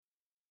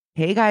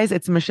Hey guys,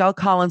 it's Michelle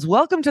Collins.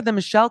 Welcome to the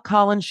Michelle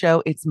Collins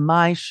Show. It's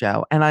my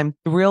show, and I'm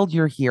thrilled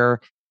you're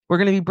here. We're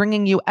going to be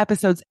bringing you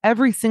episodes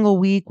every single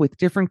week with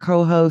different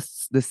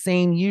co-hosts, the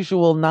same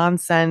usual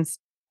nonsense,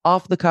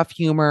 off-the-cuff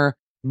humor,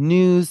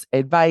 news,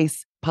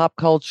 advice, pop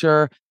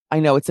culture. I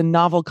know it's a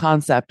novel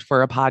concept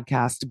for a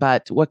podcast,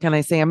 but what can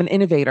I say? I'm an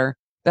innovator.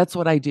 That's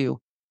what I do.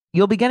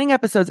 You'll be getting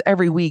episodes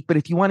every week, but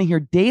if you want to hear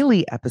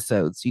daily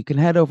episodes, you can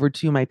head over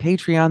to my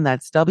Patreon.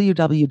 That's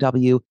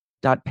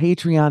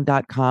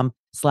www.patreon.com/Michcoll,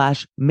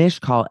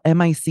 Michcoll.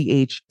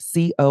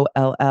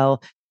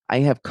 I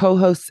have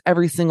co-hosts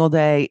every single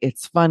day.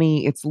 It's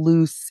funny, it's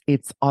loose,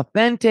 it's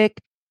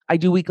authentic. I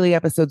do weekly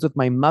episodes with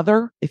my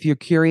mother. If you're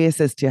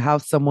curious as to how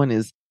someone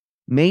is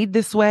made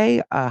this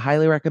way, I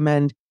highly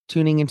recommend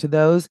tuning into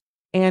those,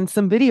 and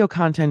some video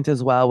content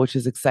as well, which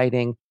is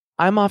exciting.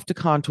 I'm off to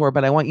Contour,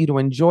 but I want you to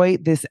enjoy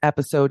this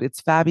episode.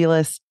 It's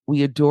fabulous.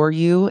 We adore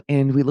you,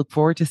 and we look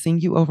forward to seeing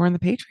you over on the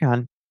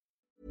Patreon.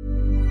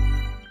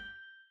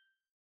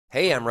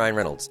 Hey, I'm Ryan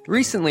Reynolds.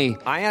 Recently,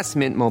 I asked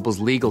Mint Mobile's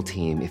legal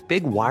team if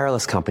big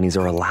wireless companies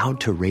are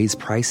allowed to raise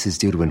prices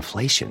due to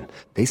inflation.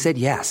 They said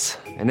yes.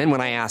 And then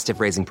when I asked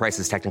if raising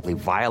prices technically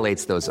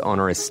violates those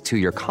onerous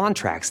two-year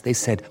contracts, they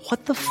said,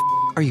 "What the f***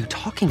 are you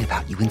talking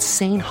about, you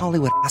insane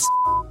Hollywood ass?"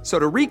 So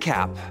to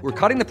recap, we're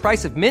cutting the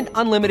price of Mint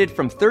Unlimited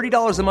from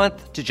 $30 a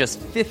month to just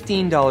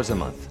 $15 a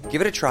month. Give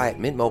it a try at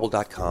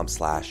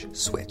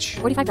mintmobile.com/switch.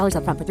 $45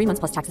 up front for 3 months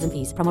plus taxes and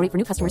fees. Promo rate for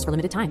new customers for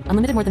limited time.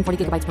 Unlimited more than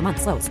 40 gigabytes per month.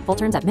 Slows full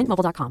terms at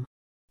mintmobile.com.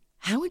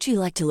 How would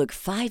you like to look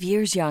 5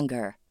 years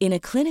younger? In a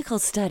clinical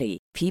study,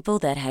 people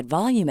that had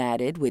volume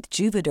added with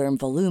Juvederm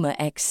Voluma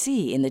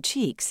XC in the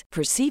cheeks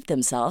perceived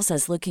themselves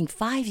as looking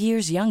 5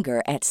 years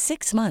younger at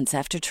 6 months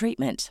after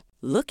treatment.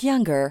 Look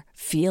younger,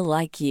 feel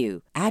like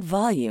you. Add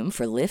volume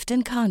for lift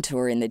and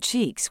contour in the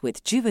cheeks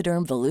with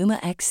Juvederm Voluma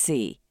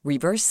XC.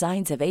 Reverse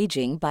signs of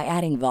aging by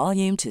adding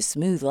volume to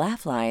smooth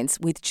laugh lines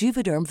with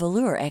Juvederm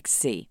Volure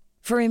XC.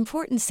 For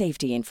important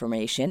safety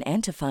information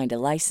and to find a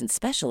licensed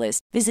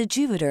specialist, visit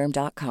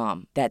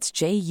Juvederm.com. That's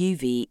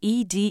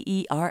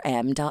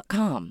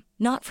JUVEDERM.com.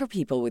 Not for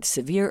people with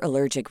severe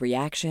allergic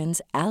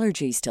reactions,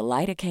 allergies to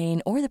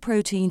lidocaine, or the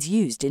proteins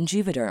used in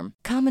Juvederm.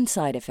 Common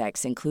side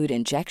effects include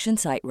injection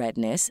site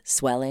redness,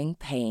 swelling,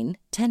 pain,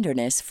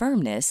 tenderness,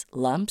 firmness,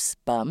 lumps,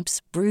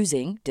 bumps,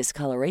 bruising,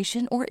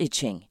 discoloration, or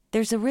itching.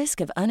 There's a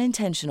risk of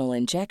unintentional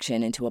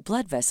injection into a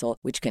blood vessel,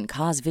 which can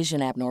cause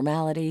vision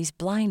abnormalities,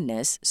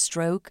 blindness,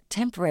 stroke,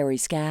 temporary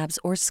scabs,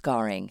 or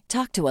scarring.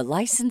 Talk to a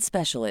licensed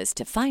specialist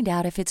to find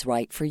out if it's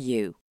right for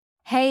you.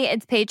 Hey,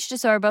 it's Paige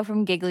DeSorbo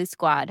from Giggly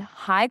Squad.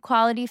 High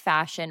quality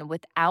fashion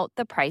without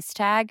the price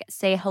tag.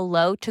 Say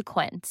hello to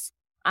Quince.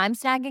 I'm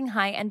snagging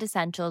high-end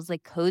essentials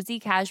like cozy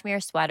cashmere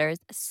sweaters,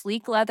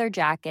 sleek leather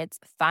jackets,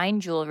 fine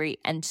jewelry,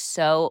 and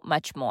so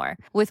much more.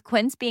 With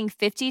Quince being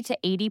 50 to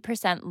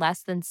 80%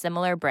 less than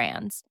similar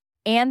brands.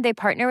 And they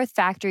partner with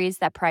factories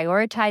that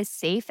prioritize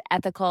safe,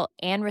 ethical,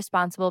 and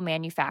responsible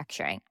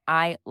manufacturing.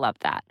 I love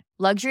that.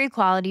 Luxury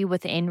quality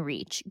within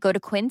reach. Go to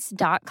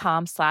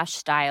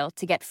quince.com/style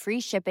to get free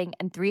shipping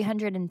and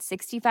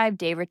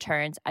 365-day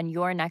returns on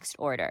your next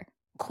order.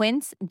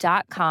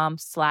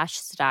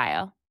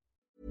 Quince.com/style.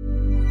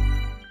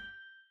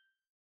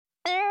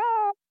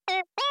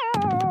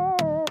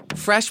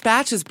 Fresh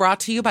Batch is brought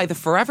to you by the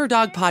Forever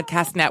Dog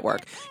Podcast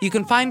Network. You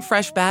can find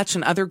Fresh Batch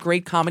and other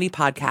great comedy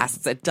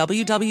podcasts at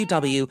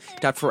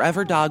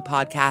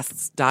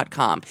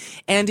www.foreverdogpodcasts.com.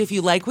 And if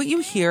you like what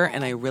you hear,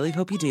 and I really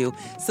hope you do,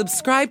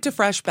 subscribe to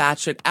Fresh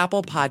Batch at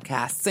Apple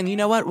Podcasts. And you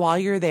know what? While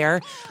you're there,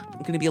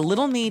 I'm going to be a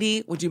little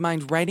needy. Would you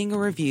mind writing a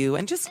review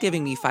and just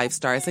giving me 5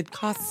 stars? It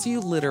costs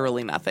you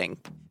literally nothing.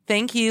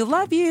 Thank you.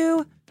 Love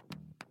you.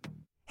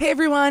 Hey,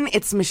 everyone.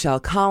 It's Michelle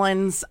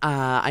Collins.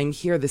 I'm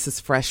here. This is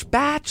Fresh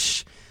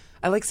Batch.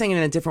 I like saying it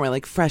in a different way,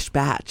 like Fresh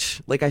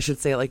Batch. Like I should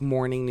say it like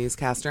morning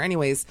newscaster.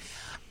 Anyways,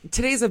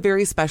 today's a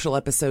very special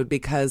episode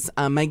because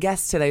my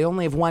guest today, I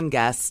only have one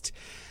guest.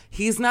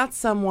 He's not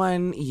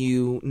someone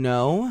you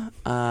know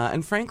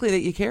and frankly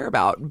that you care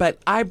about. But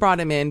I brought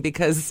him in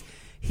because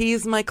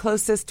he's my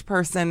closest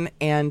person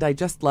and I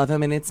just love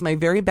him. And it's my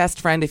very best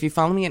friend. If you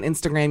follow me on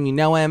Instagram, you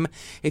know him.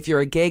 If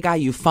you're a gay guy,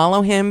 you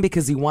follow him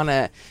because you want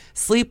to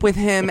sleep with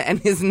him. And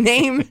his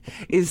name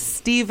is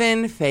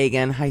Stephen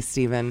Fagan. Hi,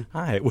 Stephen.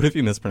 Hi. What if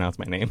you mispronounce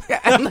my name?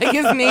 And like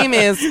his name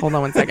is, hold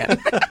on one second.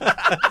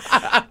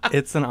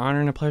 It's an honor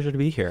and a pleasure to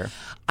be here.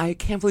 I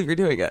can't believe you're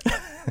doing it.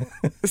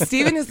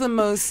 Stephen is the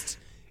most,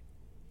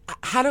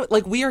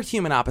 we are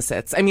human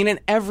opposites. I mean,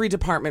 in every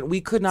department, we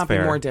could not be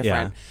more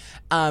different.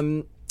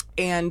 Yeah.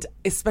 And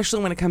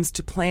especially when it comes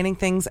to planning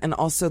things and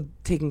also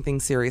taking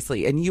things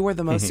seriously. And you are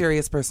the most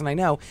serious person I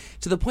know,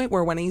 to the point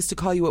where when I used to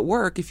call you at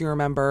work, if you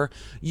remember,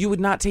 you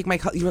would not take my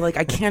call. You were like,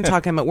 I can't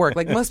talk him at work.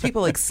 Like most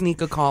people like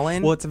sneak a call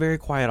in. Well, it's a very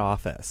quiet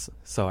office,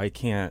 so I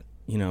can't,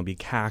 be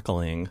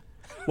cackling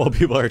while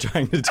people are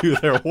trying to do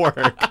their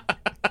work.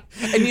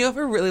 And you have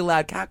a really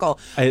loud cackle.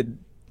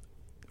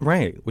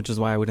 Right, which is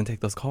why I wouldn't take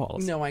those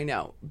calls. No, I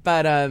know.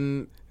 But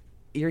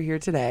you're here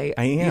today.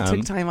 I am. You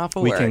took time off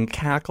of we work. can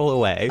cackle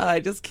away. I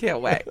just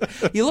can't wait.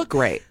 You look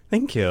great.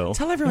 Thank you.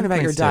 Tell everyone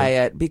about your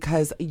diet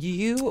because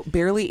you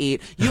barely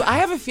eat. I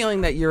have a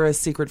feeling that you're a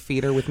secret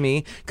feeder with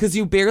me because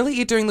you barely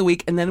eat during the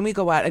week, and then we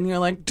go out and you're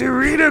like,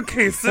 Dorito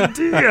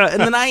quesadilla, and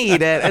then I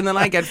eat it, and then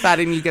I get fat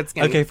and you get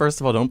skinny. Okay,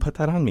 first of all, don't put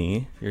that on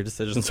me. Your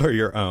decisions are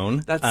your own.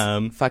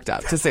 That's fucked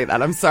up to say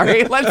that. I'm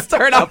sorry. Let's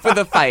start off with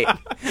a fight.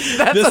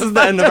 This is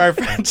the end of our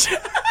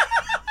friendship.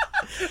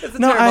 It's a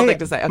terrible thing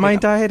to say. Okay, my go.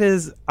 diet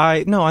is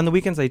on the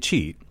weekends I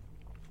cheat.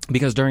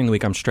 Because during the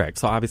week I'm strict.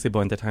 So obviously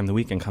by the time the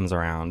weekend comes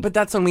around. But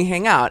that's when we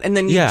hang out. And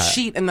then you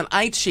cheat and then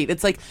I cheat.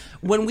 It's like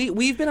when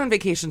we've been on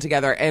vacation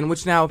together, and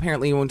which now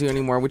apparently you won't do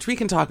anymore, which we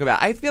can talk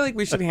about. I feel like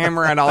we should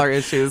hammer on all our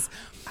issues.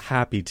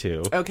 Happy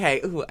to.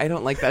 Okay. Ooh, I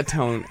don't like that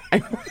tone.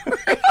 I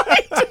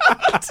really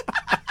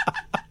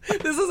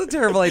don't. This is a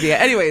terrible idea.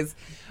 Anyways,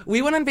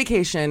 we went on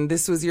vacation.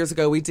 This was years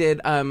ago. We did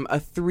a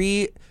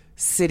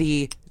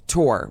 3-city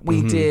tour.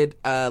 We did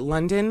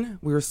London.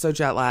 We were so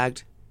jet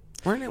lagged.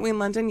 Weren't we in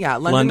London? Yeah,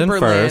 London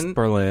Berlin. First,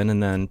 Berlin,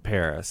 and then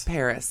Paris.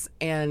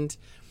 And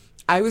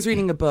I was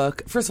reading a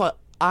book. First of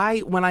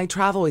all, when I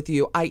travel with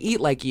you, I eat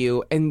like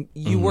you, and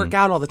you work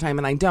out all the time,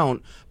 and I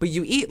don't. But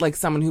you eat like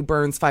someone who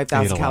burns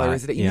 5,000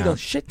 calories a day. You eat a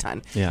shit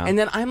ton. Yeah. And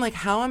then I'm like,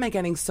 how am I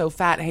getting so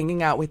fat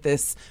hanging out with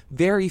this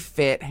very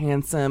fit,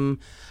 handsome,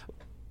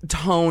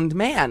 toned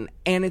man?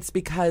 And it's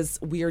because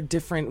we are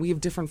different. We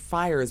have different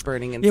fires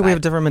burning inside. Yeah, we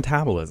have different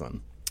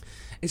metabolism.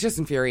 It's just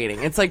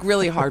infuriating. It's like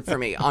really hard for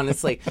me,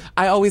 honestly.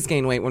 I always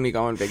gain weight when we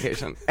go on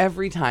vacation.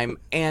 Every time.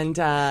 And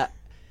I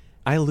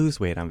lose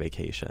weight on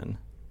vacation.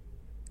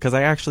 Because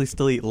I actually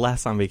still eat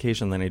less on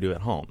vacation than I do at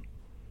home.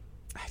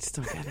 I just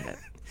don't get it.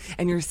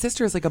 And your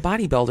sister is like a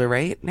bodybuilder,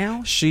 right,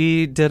 now?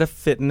 She did a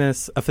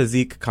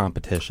physique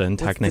competition,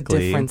 technically. What's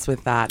the difference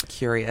with that?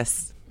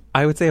 Curious.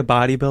 I would say a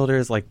bodybuilder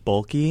is like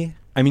bulky.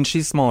 I mean,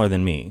 she's smaller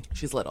than me.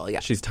 She's little, yeah.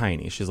 She's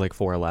tiny. She's like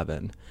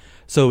 4'11".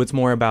 So it's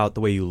more about the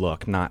way you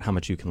look, not how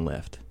much you can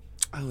lift.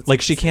 Oh, like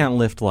she can't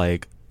lift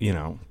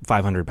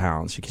 500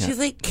 pounds. She can't. She's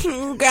like, can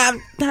you grab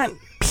that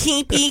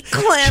pee-pee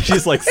clip?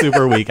 She's like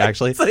super weak,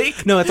 actually.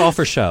 No, it's all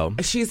for show.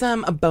 She's a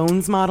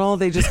bones model.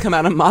 They just come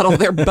out and model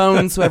their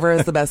bones. Whoever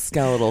has the best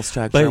skeletal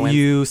structure But wins.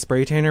 you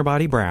spray tan your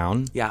body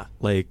brown. Yeah.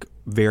 Like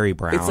very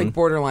brown. It's like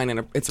borderline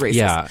and it's racist.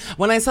 Yeah.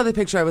 When I saw the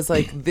picture, I was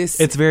like, this...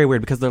 It's very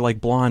weird because they're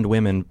like blonde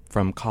women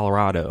from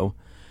Colorado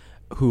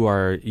who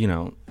are,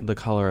 the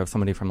color of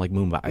somebody from like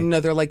Mumbai. No,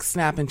 they're like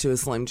snap into a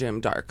Slim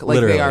Jim dark. Like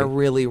Literally. they are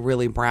really,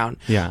 really brown.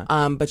 Yeah.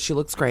 But she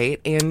looks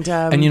great. And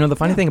the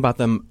funny thing about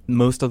them,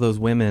 most of those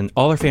women,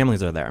 all their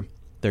families are there.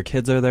 Their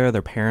kids are there.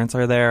 Their parents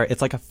are there.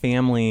 It's like a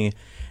family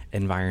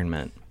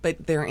environment.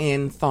 But they're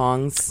in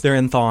thongs. They're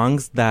in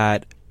thongs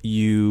that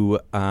you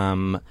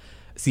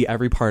see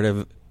every part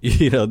of,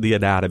 the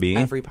anatomy.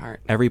 Every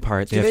part. Every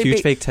part. They have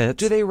huge fake tits.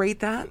 Do they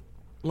rate that?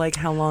 Like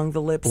how long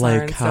the lips Like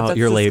are and how stuff? That's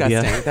your disgusting.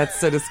 labia. That's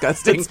so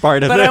disgusting. It's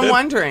part of but it. I'm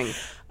wondering.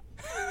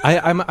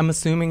 I'm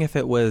assuming if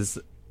there was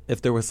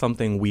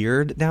something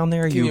weird down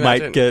there, you you might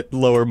imagine? get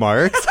lower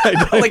marks.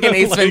 Like an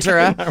Ace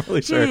Ventura. I'm not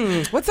really sure.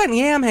 What's that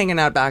yam hanging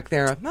out back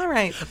there? All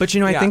right. But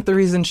I think the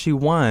reason she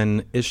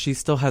won is she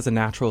still has a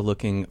natural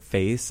looking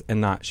face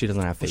and she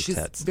doesn't have fake She's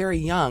tits. very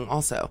young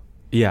also.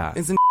 Yeah.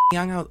 Isn't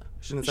young? How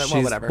shouldn't have said,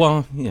 well, She's- whatever.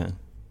 Well, yeah.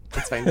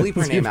 It's fine. Bleep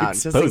her You've name out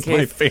just in exposed my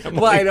case. family.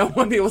 Well, I don't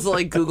want people to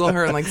like Google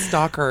her and like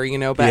stalk her, But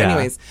Yeah.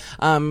 anyways,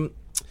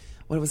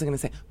 what was I going to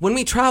say? When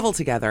we travel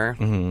together,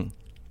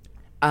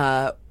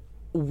 I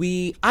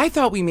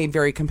thought we made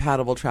very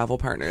compatible travel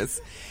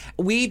partners.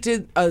 We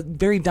did a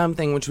very dumb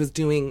thing, which was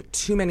doing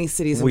too many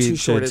cities in too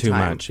short a too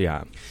time. much,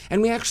 yeah.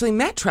 And we actually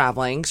met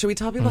traveling. Should we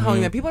tell people how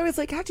we met? People are always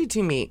like, how'd you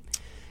two meet?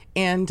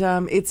 And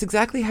it's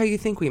exactly how you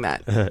think we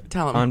met.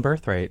 Tell them. On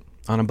Birthright,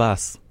 on a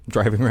bus,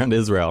 driving around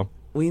Israel.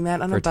 We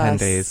met on for a bus. 10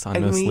 days on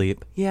and no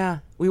sleep. Yeah,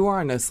 we were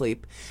on no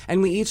sleep.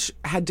 And we each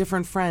had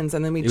different friends,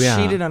 and then we Yeah.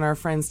 cheated on our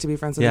friends to be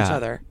friends with Yeah. each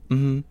other.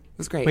 Mm-hmm. It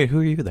was great. Wait, who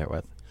are you there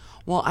with?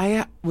 Well,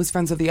 I was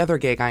friends with the other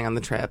gay guy on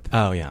the trip.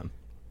 Oh, yeah.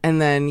 And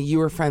then you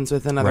were friends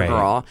with another Right.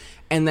 girl.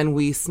 And then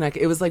we snuck.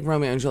 It was like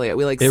Romeo and Juliet.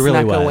 We It snuck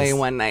really was. away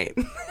one night.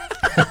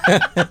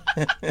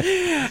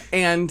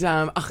 And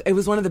it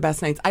was one of the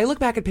best nights. I look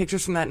back at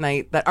pictures from that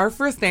night, that our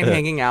first night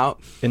hanging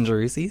out. In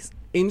Jerusalem?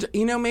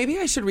 Maybe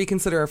I should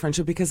reconsider our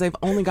friendship because I've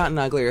only gotten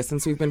uglier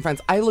since we've been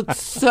friends. I looked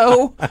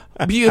so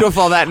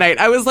beautiful that night.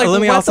 I was like,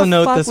 Let me what also the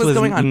note fuck this was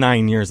going on?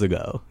 9 years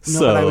ago. No,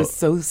 but I was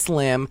so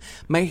slim.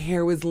 My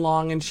hair was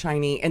long and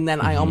shiny. And then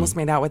I almost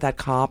made out with that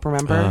cop,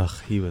 remember? Ugh,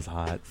 he was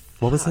hot.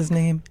 What was his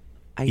name?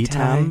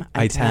 Item.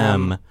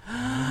 Item.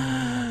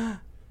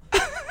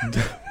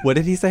 What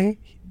did he say?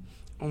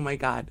 Oh my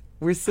God.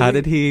 We're sitting, How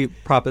did he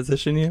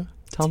proposition you?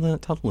 Tell the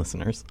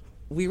listeners.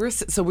 we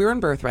were in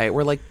Birthright.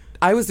 We're like,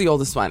 I was the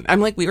oldest one. I'm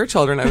like, we were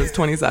children. I was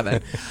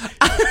 27.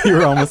 You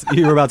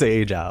were about to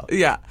age out.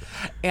 Yeah.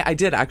 I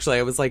did, actually.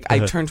 I was like,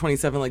 I turned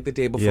 27 like the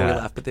day before we Yeah.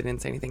 left, but they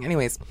didn't say anything.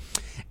 Anyways,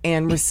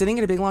 and we're sitting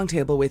at a big long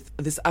table with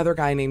this other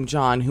guy named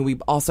John, who we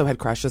also had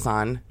crushes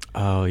on.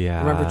 Oh, yeah.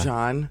 Remember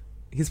John?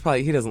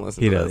 He doesn't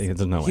listen He to does. this. He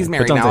doesn't know. He's But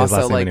married don't say now, his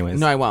last so name like, anyways.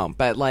 no, I won't.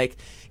 But like,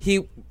 he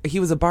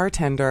was a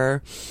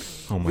bartender.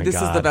 Oh my This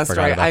God. is the best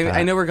forgot story. about that.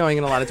 I know we're going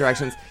in a lot of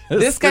directions.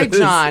 This guy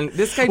John. Wait,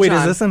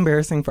 is this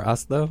embarrassing for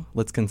us though?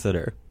 Let's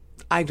consider.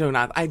 I do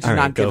not All right,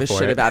 not give go a for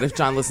shit it. about if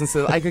John listens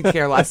to it. I could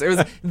care less.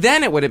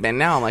 Then it would have been.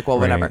 Now I'm like, well,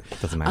 Right. whatever.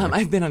 Doesn't matter.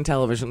 I've been on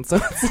television, so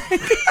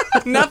it's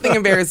like nothing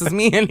embarrasses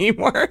me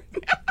anymore.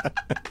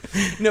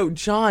 No,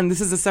 John.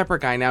 This is a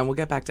separate guy now. And we'll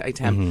get back to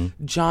Item.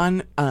 Mm-hmm.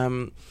 John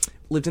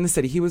lived in the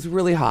city. He was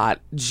really hot,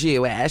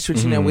 Jewish,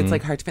 which you know it's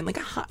like hard to find like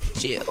a hot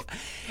Jew.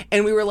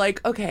 And we were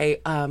like,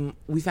 okay.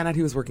 We found out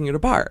he was working at a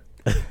bar.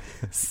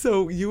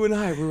 So you and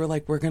I, we were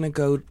like,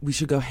 we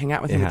should go hang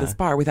out with him at Yeah. this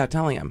bar without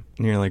telling him.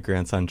 Near like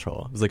Grand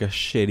Central. It was like a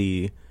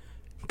shitty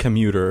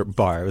commuter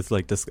bar. It was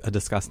like a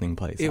disgusting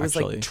place. It was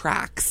actually. like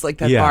tracks, like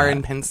that Yeah. bar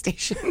in Penn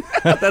Station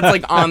that's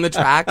like on the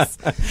tracks.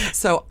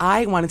 So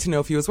I wanted to know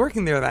if he was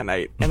working there that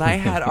night. And I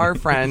had our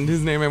friend,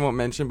 whose name I won't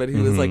mention, but he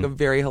was like a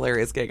very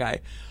hilarious gay guy,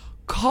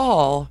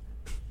 call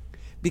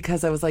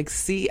because I was like,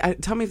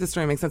 tell me if this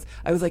story makes sense.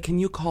 I was like, can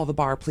you call the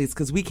bar, please?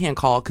 Because we can't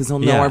call because he'll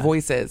know Yeah. our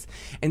voices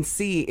and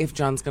see if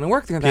John's going to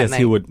work there that Yes, night.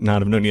 he would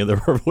not have known either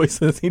of our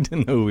voices. He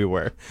didn't know who we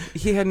were.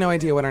 He had no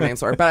idea what our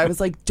names were, but I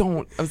was like,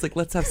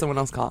 let's have someone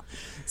else call.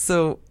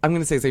 So I'm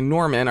going to say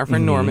Norman, our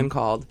friend Norman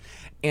called,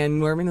 and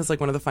Norman is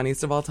like one of the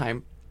funniest of all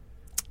time.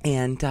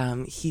 And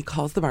he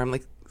calls the bar. I'm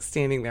like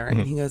standing there,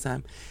 and he goes,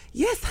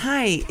 yes,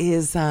 hi,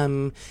 is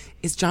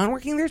John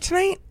working there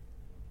tonight?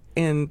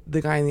 And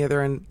the guy on the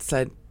other end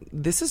said,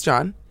 this is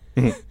John.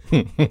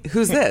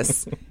 Who's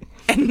this?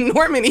 And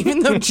Norman, even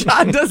though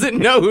John doesn't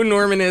know who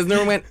Norman is,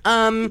 Norman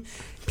went,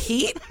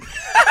 Pete?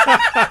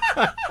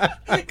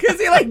 Because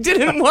he like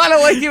didn't want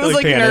to, he was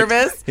like panicked.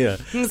 nervous. Yeah.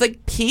 He was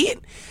like, Pete?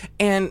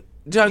 And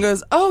John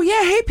goes, oh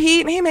yeah, hey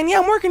Pete. Hey man, yeah,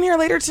 I'm working here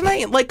later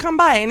tonight. Like, come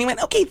by. And he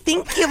went, okay,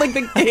 thank you. Like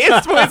the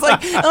gayest voice,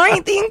 like, all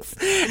right, thanks.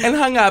 And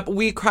hung up.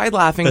 We cried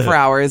laughing for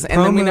hours,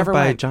 and then we Promo never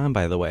by went. John,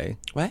 by the way.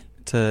 What?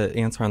 To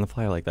answer on the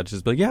fly like that,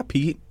 just be like, yeah,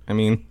 Pete. I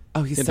mean,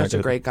 Oh, he's you such know,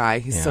 a great guy.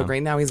 He's so yeah.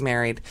 great. Now he's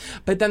married.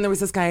 But then there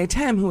was this guy,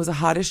 Tim, who was a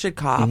hot as shit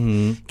cop,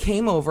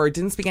 came over,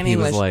 didn't speak any He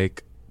English. was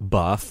like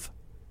buff.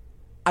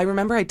 I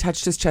remember I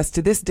touched his chest.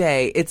 To this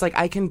day, it's like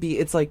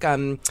it's like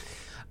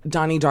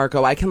Donnie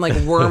Darko. I can like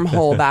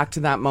wormhole back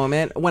to that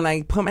moment when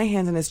I put my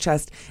hand in his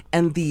chest,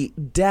 and the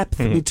depth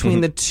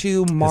between the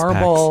two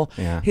marble,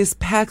 his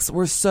pecs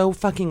were so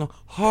fucking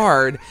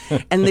hard,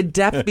 and the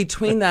depth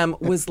between them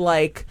was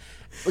like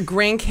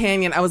Grand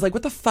Canyon. I was like,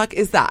 what the fuck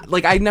is that?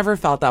 Like, I never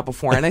felt that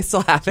before, and I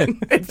still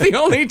haven't. It's the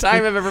only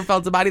time I've ever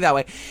felt a body that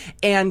way.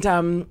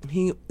 And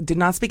he did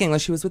not speak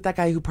English. He was with that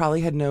guy who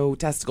probably had no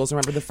testicles.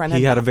 Remember, the friend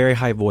He had a very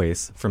high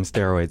voice from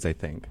steroids, I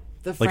think.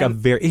 The Like a friend-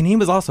 very, and he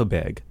was also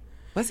big.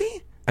 Was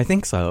he? I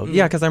think so.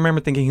 Yeah, because I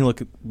remember thinking he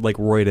looked like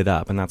roided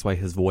up, and that's why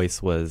his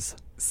voice was.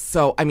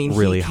 So, I mean,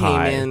 Really he came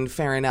high. in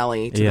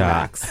Farinelli to the Yeah.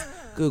 max.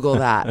 Google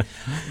that.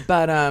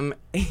 But,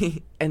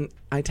 and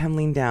Item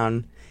leaned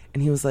down,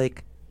 and he was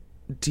like,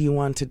 do you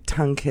want to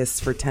tongue kiss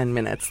for 10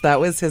 minutes? That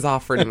was his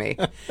offer to me.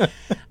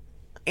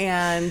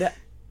 And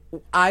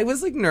I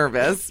was like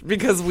nervous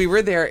because we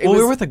were there. We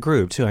were with a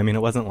group too. I mean,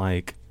 it wasn't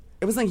like.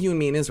 It was like you and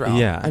me in Israel.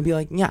 Yeah. I'd be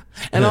like, yeah.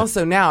 And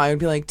also now I would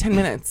be like, 10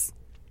 minutes.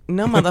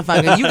 No,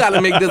 motherfucker, you got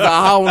to make this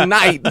a whole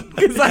night.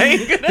 Because I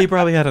ain't gonna. He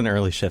probably had an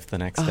early shift the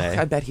next day.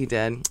 I bet he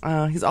did.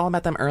 He's all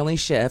about them early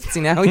shifts.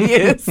 You know how he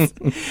is.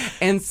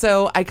 And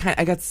so I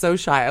got so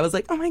shy. I was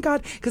like, oh my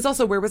God. Because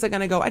also, where was I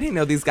going to go? I didn't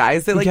know these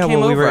guys. They yeah, came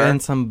well, we over. were in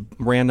some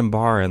random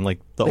bar in like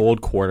the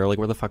old quarter. Like,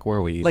 where the fuck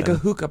were we? Like a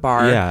even? hookah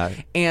bar. Yeah.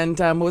 And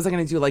what was I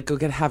going to do? Like,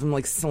 have him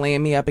like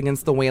slam me up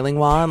against the wailing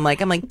wall. And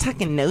like, I'm like,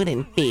 tuck a note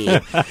in, fee.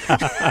 I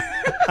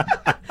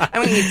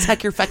want you to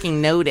tuck your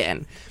fucking note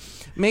in.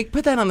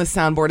 Put that on the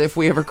soundboard if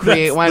we ever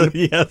create one.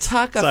 yes,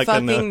 tuck a tuck a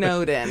fucking note.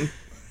 note in.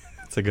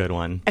 It's a good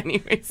one.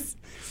 Anyways,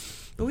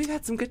 but we've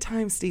had some good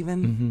times,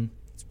 Stephen. Mm-hmm.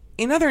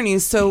 In other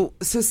news, so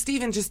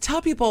Stephen, just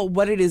tell people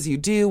what it is you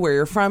do, where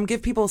you're from.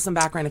 Give people some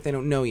background if they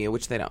don't know you,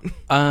 which they don't.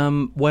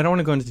 Well, I don't want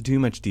to go into too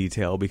much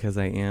detail because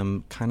I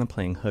am kind of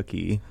playing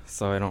hooky,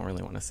 so I don't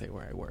really want to say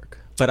where I work.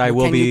 But I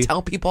will Can be. you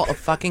tell people a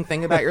fucking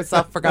thing about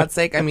yourself, for God's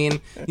sake? I mean,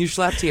 you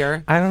slept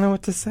here. I don't know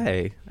what to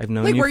say. I've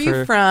known Like, you where for...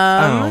 you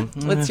from?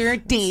 Oh, What's your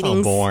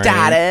dating boring.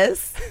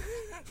 status?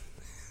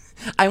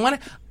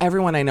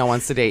 Everyone I know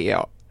wants to date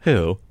you.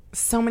 Who?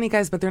 So many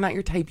guys, but they're not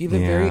your type. You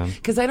have a Yeah.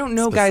 because I don't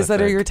know guys that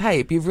are Specific. your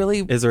type. You've really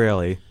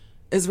Israeli.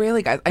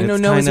 Israeli guys. I It's know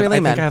no kind of- Israeli I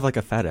men. think I have like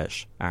a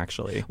fetish,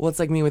 actually. Well, it's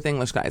like me with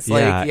English guys.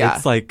 Yeah, Like, yeah.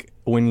 it's like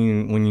when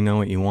you know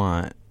what you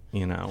want,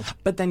 you know.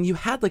 But then you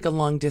had like a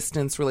long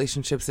distance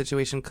relationship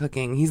situation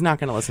cooking. He's not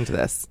going to listen to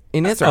this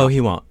in Israel. Oh, he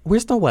won't. We're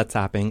still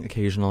WhatsApping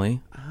occasionally.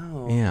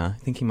 Oh. Yeah, I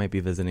think he might be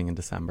visiting in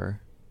December.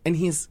 And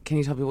can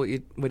you tell people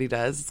what he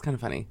does? It's kind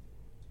of funny.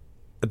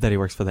 That he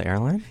works for the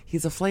airline?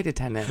 He's a flight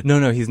attendant.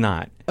 No, he's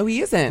not. Oh, he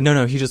isn't?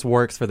 No, he just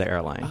works for the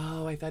airline.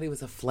 Oh, I thought he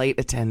was a flight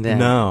attendant.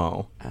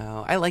 No.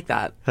 Oh, I like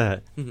that.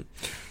 That's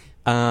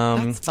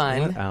That's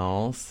fun. What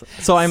else?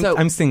 So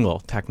I'm single,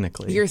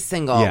 technically. You're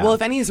single. Yeah. Well,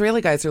 if any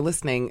Israeli guys are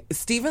listening,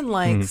 Stephen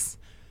likes...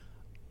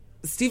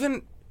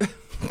 Stephen...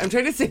 I'm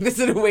trying to say this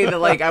in a way that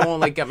like I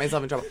won't like get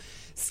myself in trouble.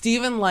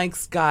 Steven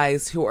likes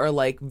guys who are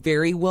like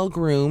very well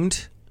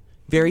groomed,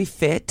 very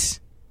fit.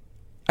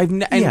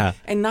 And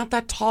not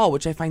that tall,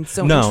 which I find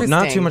so interesting.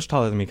 No, not too much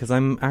taller than me, because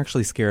I'm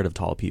actually scared of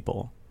tall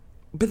people.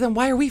 But then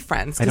why are we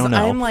friends? I don't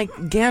know. I'm like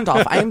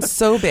Gandalf. I am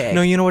so big.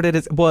 No, you know what it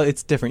is? Well,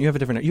 it's different. You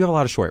have a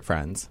lot of short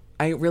friends.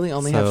 I really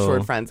only have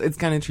short friends. It's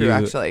kind of true,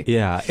 actually.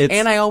 Yeah.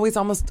 And I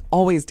almost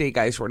always date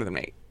guys shorter than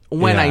me.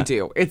 When I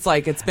do. It's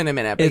like, it's been a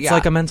minute. But it's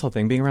like a mental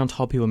thing. Being around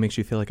tall people makes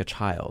you feel like a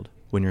child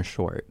when you're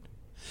short.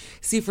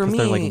 See, for me...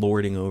 they're like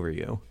lording over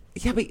you.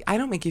 Yeah, but I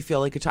don't make you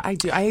feel like a child.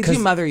 I do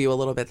mother you a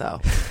little bit,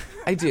 though.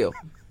 I do.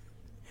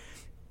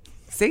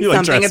 Say you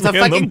something. It's a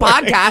fucking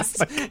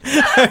podcast.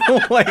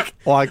 I'm like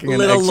walking in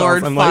Little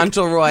eggshells. Lord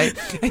Fauntleroy.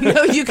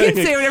 No, you can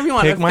say whatever you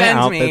want. Pick my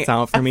Offend me. outfits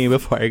out for me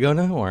before I go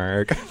to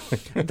work.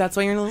 That's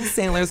why you're in a little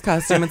sailor's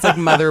costume. It's like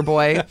Mother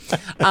Boy.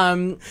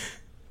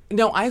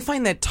 No, I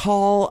find that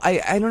tall,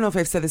 I don't know if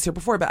I've said this here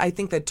before, but I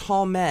think that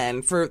tall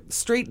men, for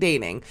straight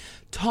dating,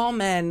 tall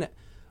men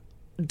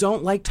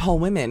don't like tall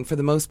women for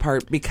the most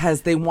part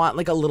because they want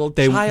like a little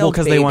child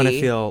because baby. they want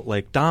to feel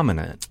like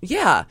dominant.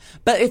 Yeah,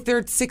 but if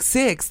they're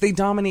 6'6", they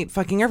dominate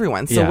fucking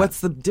everyone. So what's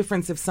the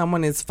difference if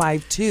someone is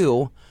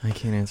 5'2"? I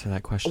can't answer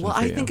that question. Well, for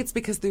I you. think it's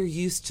because they're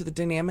used to the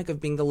dynamic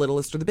of being the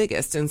littlest or the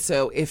biggest. And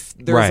so if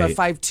there's a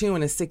 5'2"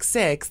 and a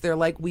 6'6", they're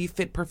like, we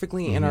fit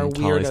perfectly in our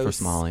weirdos. Tallies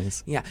for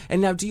smallies. Yeah. And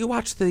now, do you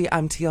watch the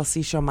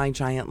TLC show My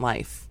Giant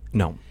Life?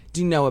 No. Do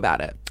you know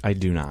about it? I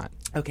do not.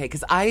 Okay,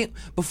 because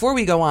before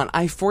we go on,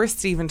 I forced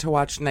Steven to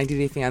watch 90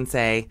 Day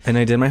Fiancé. And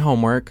I did my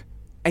homework.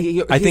 I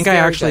think I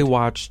actually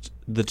watched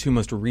the 2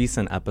 most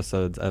recent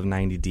episodes of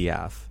 90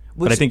 DF.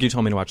 But I think you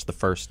told me to watch the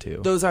first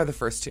 2. Those are the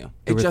first 2. There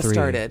It were just 3.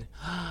 started.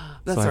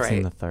 That's so all I've right.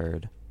 seen the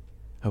 3rd.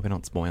 Hope I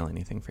don't spoil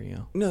anything for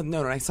you.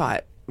 No, I saw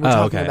it. We're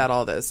talking about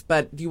all this.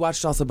 But you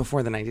watched also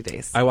before the 90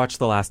 Days. I watched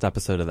the last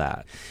episode of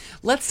that.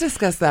 Let's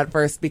discuss that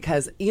first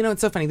because,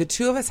 it's so funny. The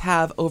two of us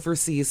have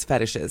overseas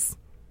fetishes.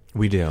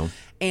 We do.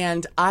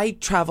 And I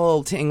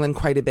travel to England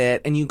quite a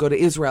bit, and you go to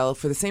Israel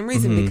for the same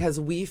reason because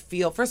we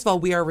feel, first of all,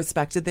 we are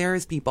respected there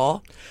as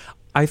people.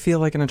 I feel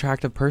like an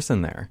attractive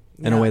person there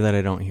in a way that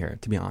I don't here,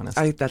 to be honest.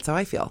 That's how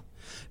I feel.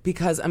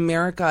 Because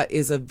America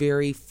is a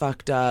very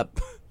fucked up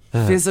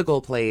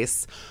physical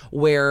place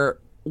where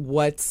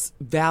what's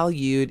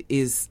valued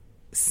is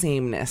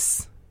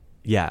sameness.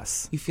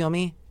 Yes. You feel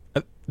me?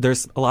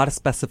 There's a lot of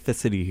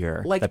specificity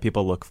here that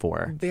people look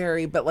for.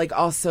 Very, but like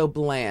also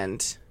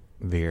bland.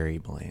 Very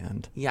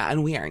bland. Yeah,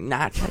 and we are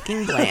not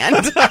fucking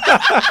bland.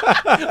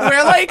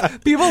 We're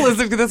like, people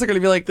listening to this are going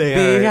to be like,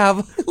 they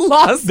have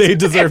lost. They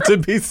deserve to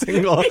be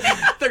single.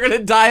 They're going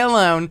to die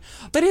alone.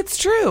 But it's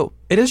true.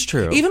 It is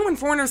true. Even when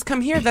foreigners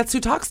come here, that's who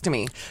talks to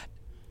me.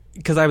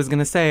 Because I was going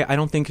to say, I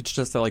don't think it's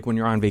just that like when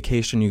you're on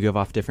vacation, you give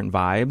off different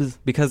vibes.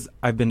 Because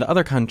I've been to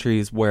other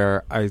countries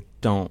where I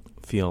don't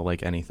feel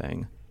like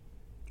anything.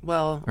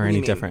 Well, or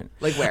any different.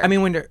 Like where? I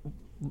mean, when you're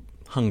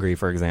Hungary,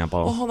 for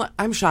example. Well, hold on.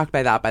 I'm shocked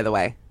by that, by the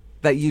way.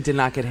 That you did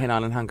not get hit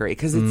on in Hungary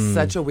because it's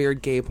such a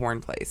weird gay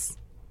porn place.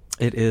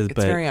 It is, it's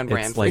but very on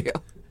brand it's for like you.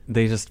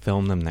 They just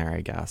film them there,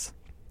 I guess.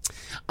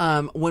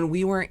 When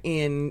we were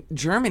in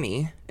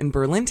Germany, in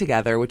Berlin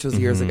together, which was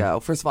years ago,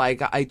 first of all,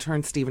 I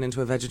turned Steven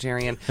into a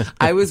vegetarian.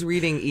 I was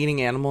reading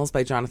Eating Animals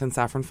by Jonathan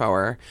Safran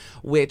Foer,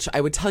 which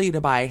I would tell you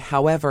to buy.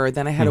 However,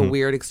 then I had a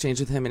weird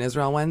exchange with him in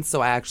Israel once,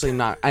 so I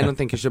don't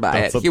think you should buy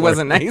it. He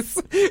wasn't nice.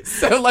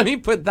 So let me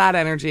put that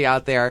energy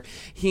out there.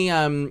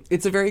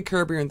 It's a very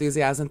Curb Your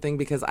Enthusiasm thing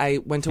because I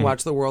went to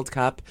watch the World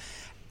Cup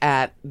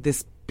at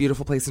this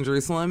beautiful place in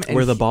Jerusalem. And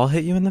where the ball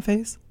hit you in the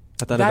face?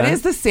 That event?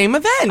 Is the same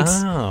event.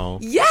 Oh.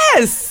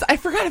 Yes. I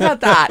forgot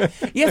about that.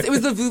 Yes, it was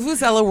the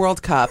Vuvuzela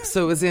World Cup.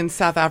 So it was in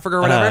South Africa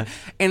or whatever.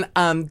 And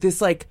this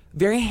like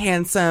very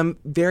handsome,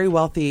 very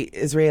wealthy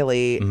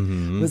Israeli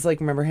was like,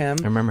 remember him?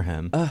 I remember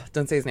him.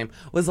 Don't say his name.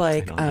 Was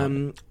like,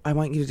 I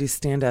want you to do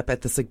stand up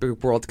at this like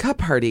big World Cup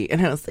party.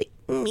 And I was like,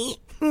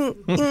 me.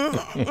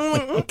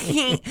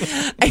 Okay.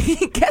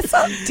 I guess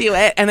I'll do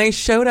it. And I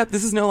showed up,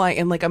 this is no lie,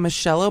 in like a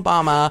Michelle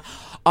Obama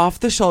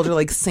off the shoulder,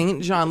 like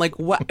St. John, like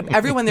what?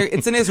 Everyone there,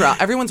 it's in Israel.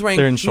 Everyone's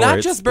wearing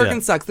not just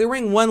Birkenstocks. They're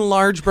wearing one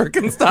large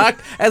Birkenstock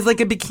as like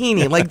a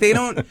bikini. Like they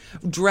don't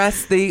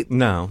dress.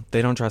 No,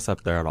 they don't dress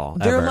up there at all.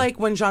 They're ever. like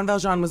when Jean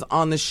Valjean was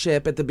on the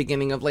ship at the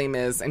beginning of Les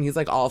Mis, and he's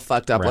like all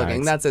fucked up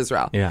looking. That's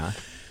Israel. Yeah.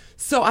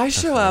 So I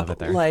show up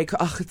like,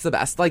 it's the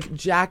best. Like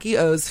Jackie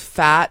O's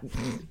fat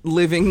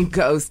living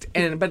ghost,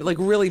 but like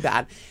really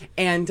bad.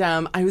 And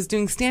I was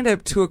doing stand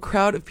up to a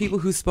crowd of people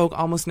who spoke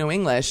almost no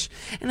English.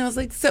 And I was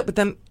like, but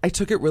then I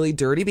took it really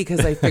dirty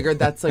because I figured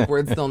that's like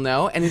words they'll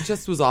know. And it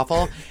just was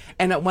awful.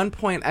 And at one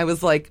point I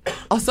was like,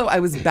 also I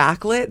was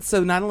backlit.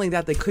 So not only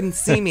that, they couldn't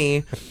see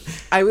me.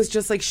 I was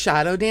just like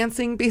shadow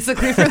dancing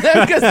basically for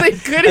them because they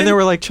couldn't. And there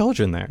were like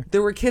children there.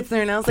 There were kids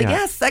there, and I was like,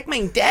 yeah, suck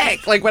my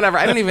dick. Like, whatever.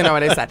 I don't even know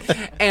what I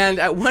said. And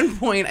at one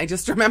point, I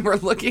just remember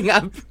looking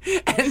up,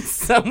 and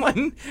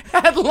someone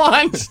had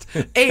launched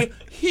a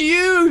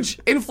huge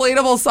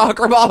inflatable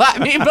soccer ball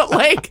at me, but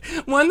like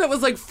one that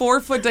was like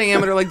 4 foot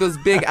diameter, like those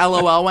big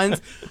LOL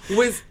ones,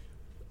 was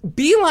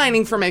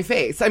beelining for my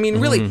face. I mean,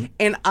 really.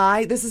 And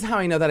this is how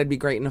I know that I'd be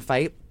great in a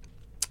fight.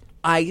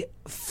 I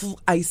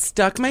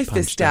stuck my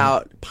fist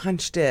out,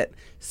 punched it,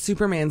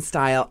 Superman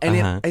style,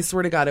 and I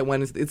swear to God,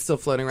 it's still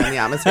floating around the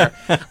atmosphere.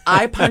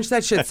 I punched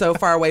that shit so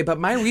far away, but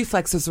my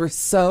reflexes were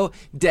so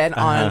dead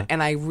on,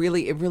 and it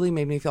really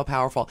made me feel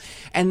powerful.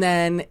 And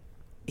then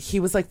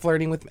he was like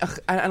flirting with me.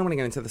 I don't want to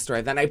get into the story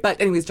of that night,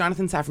 but anyways,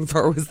 Jonathan Safran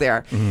Foer was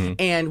there,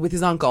 and with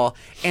his uncle,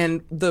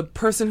 and the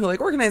person who like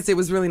organized it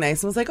was really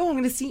nice and was like, "Oh, I'm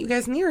going to seat you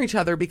guys near each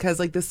other because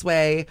like this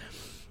way."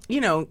 You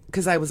know,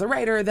 because I was a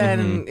writer then,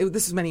 and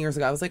this was many years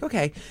ago. I was like,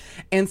 okay.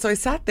 And so I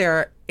sat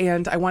there,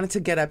 and I wanted to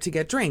get up to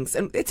get drinks.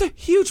 And it's a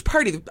huge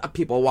party of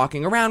people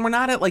walking around. We're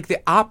not at, like,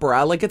 the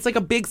opera. Like, it's like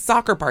a big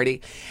soccer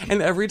party.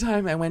 And every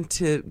time I went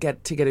to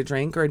get a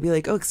drink, or I'd be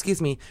like, oh,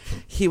 excuse me,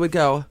 he would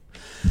go...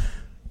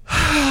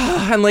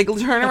 and like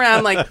turn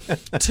around like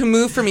to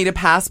move for me to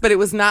pass, but it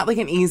was not like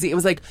an easy, it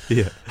was like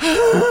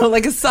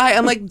like a sigh.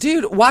 I'm like,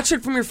 dude, watch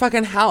it from your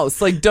fucking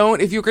house. Like,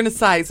 don't, if you're gonna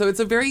sigh. So it's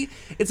a very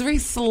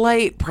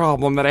slight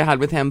problem that I had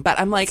with him, but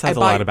I'm like, says a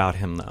lot about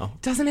him though,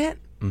 doesn't it?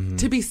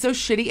 To be so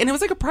shitty. And it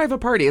was like a private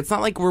party. It's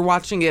not like we're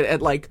watching it at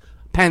like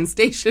Penn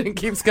Station. It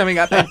keeps coming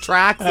up at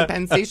tracks at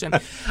Penn Station.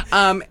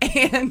 And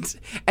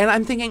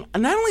I'm thinking,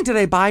 not only did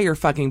I buy your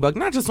fucking book,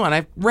 not just one,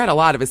 I've read a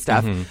lot of his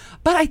stuff,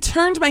 but I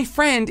turned my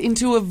friend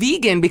into a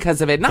vegan because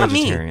of it. Not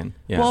vegetarian, me.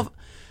 Yeah. Well,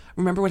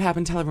 remember what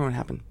happened? Tell everyone what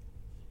happened.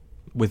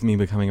 With me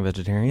becoming a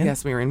vegetarian?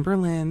 Yes, we were in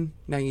Berlin.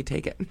 Now you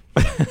take it.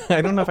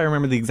 I don't know if I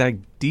remember the exact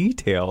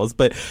details,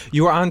 but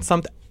you were on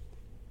something.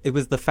 It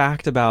was the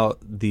fact about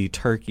the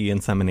turkey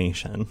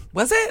insemination.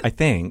 Was it? I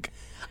think.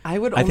 I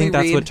think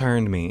that's what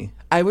turned me.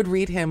 I would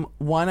read him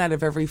one out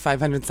of every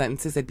 500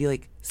 sentences. I'd be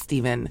like,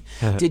 Steven,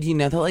 did you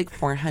know that like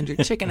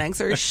 400 chicken eggs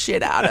are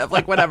shit out of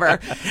like whatever?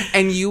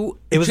 And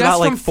it was just about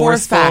like from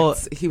forceful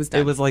facts, he was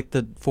done. It was like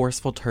the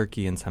forceful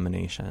turkey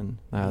insemination.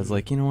 I was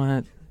like, you know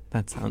what?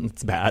 That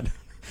sounds bad.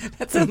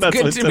 That sounds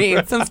good to me.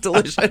 It sounds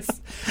delicious.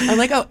 I'm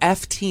like, oh,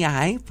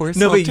 FTI,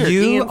 forceful turkey. No, but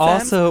you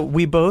also,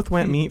 we both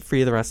went meat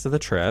free the rest of the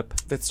trip.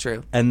 That's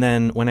true. And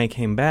then when I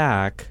came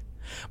back,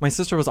 my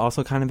sister was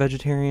also kind of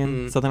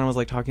vegetarian. So then I was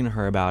like talking to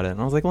her about it. And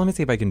I was like, well, let me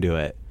see if I can do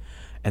it.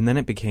 And then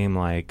it became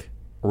like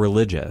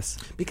religious.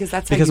 Because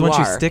that's how because you once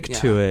are. You stick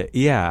to it,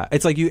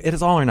 it's like it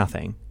is all or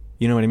nothing.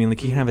 You know what I mean?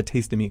 Like you can have a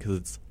taste of meat because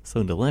it's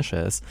so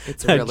delicious.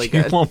 It's really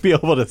good. You won't be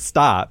able to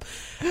stop.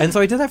 And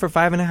so I did that for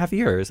 5.5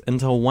 years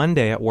until one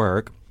day at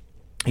work,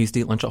 I used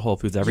to eat lunch at Whole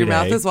Foods every day.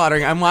 Your mouth is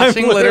watering. I'm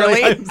watching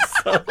literally.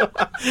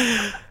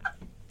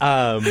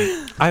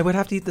 I would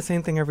have to eat the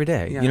same thing every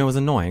day. Yeah. You know, it was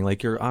annoying.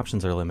 Like, your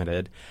options are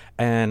limited.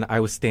 And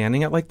I was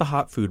standing at, like, the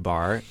hot food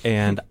bar,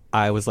 and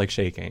I was, like,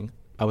 shaking.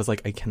 I was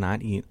like, I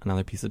cannot eat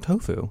another piece of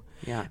tofu.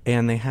 Yeah.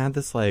 And they had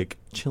this, like,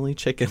 chili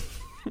chicken.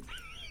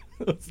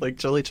 It was, like,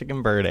 chili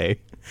chicken verde.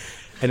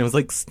 And it was,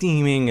 like,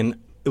 steaming, and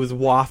it was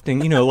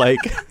wafting, you know, like...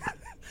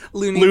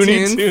 Looney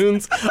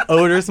Tunes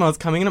odor smells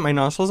coming in, and my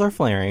nostrils are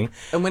flaring.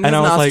 And when his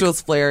nostrils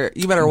flare,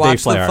 you better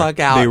watch the fuck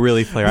out. They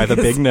really flare. I have a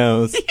big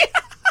nose.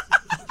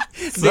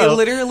 They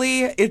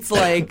literally, it's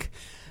like...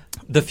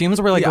 The fumes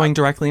were like going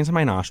directly into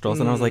my nostrils,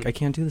 and I was like, I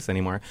can't do this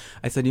anymore.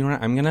 I said, you know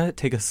what? I'm going to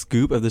take a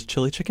scoop of this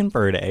chili chicken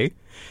verde.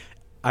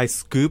 I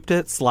scooped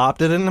it,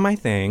 slopped it into my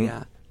thing,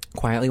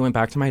 quietly went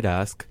back to my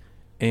desk,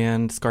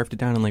 and scarfed it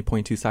down in like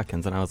 0.2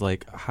 seconds. And I was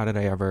like,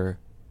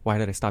 why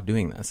did I stop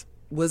doing this?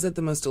 Was it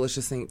the most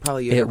delicious thing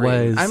probably you've It ever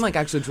eaten? was. I'm like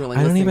actually drooling.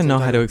 I don't even know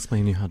how to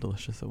explain to you how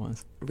delicious it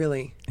was.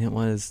 Really? It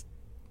was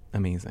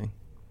amazing.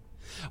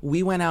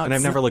 We went out. And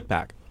I've never looked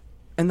back.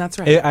 And that's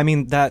right. I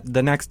mean, that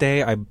the next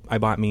day I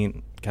bought meat,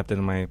 kept it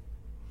in my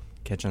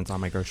kitchen. It's on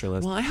my grocery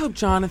list. Well, I hope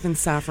Jonathan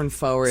Safran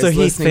Foer is So he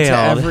listening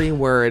failed. to every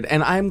word.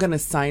 And I'm going to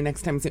sigh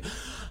next time.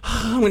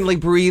 I'm going to like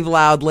breathe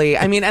loudly.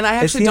 I mean, and I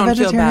actually don't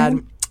feel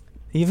bad.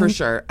 Even? For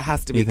sure. It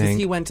has to be. Because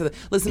he went to the...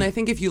 Listen, I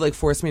think if you like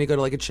forced me to go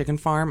to like a chicken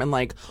farm and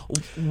like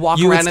walk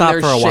you around would stop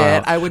in for their a shit,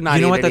 while. I would not eat it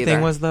You know what the either.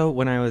 thing was, though?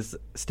 When I was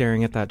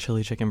staring at that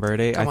chili chicken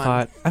verde, I on.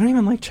 thought, I don't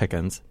even like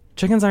chickens.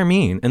 Chickens are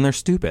mean, and they're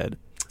stupid.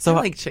 So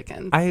I like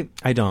chickens.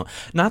 I don't.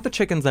 Not the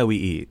chickens that we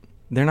eat.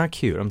 They're not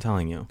cute, I'm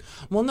telling you.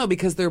 Well, no,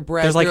 because they're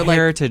bred... There's like they're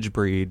heritage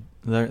breed.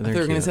 They're going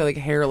to cute. say like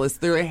hairless.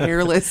 They're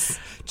hairless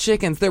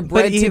chickens. They're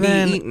bred to be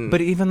eaten.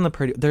 But even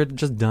they're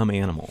just dumb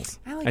animals.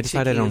 I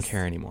decided I don't chickies.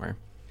 care anymore.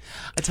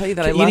 I tell you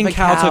that I love eating a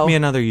cow. took me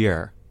another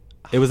year.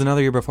 It was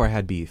another year before I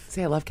had beef.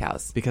 See, I love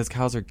cows. Because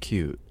cows are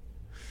cute.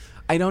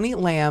 I don't eat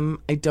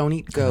lamb. I don't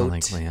eat goat. I don't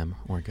like lamb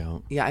or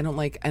goat. Yeah, I don't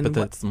like... But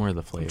that's more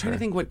the flavor. I'm trying to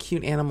think what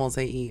cute animals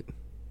I eat.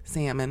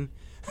 Salmon.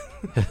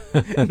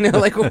 No,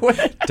 like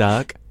what?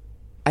 Duck.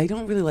 I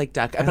don't really like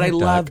duck, but like I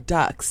love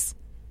duck. ducks.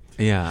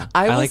 Yeah,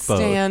 I will like both.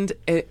 stand,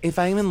 if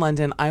I'm in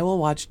London, I will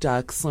watch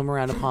ducks swim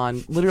around a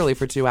pond literally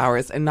for 2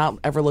 hours and not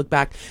ever look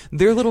back.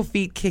 Their little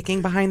feet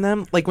kicking behind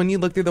them, like when you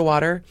look through the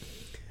water.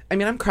 I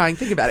mean, I'm crying.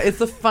 Think about it. It's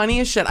the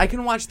funniest shit. I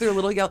can watch their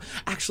little yell.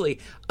 Actually,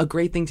 a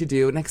great thing to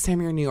do next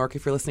time you're in New York,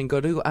 if you're listening, go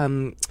to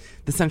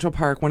the Central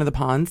Park, one of the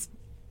ponds,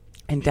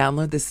 and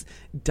download this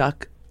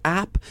duck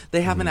app.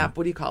 They have an app.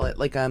 What do you call it?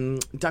 Like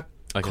duck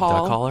like call. a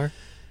duck caller.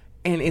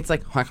 And it's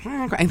like,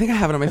 I think I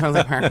have it on my phone.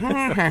 It's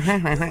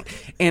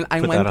like, and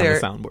I went there.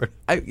 Put that on the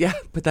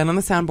soundboard. Put that on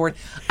the soundboard.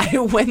 I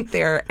went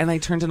there and I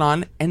turned it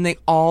on and they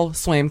all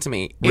swam to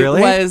me.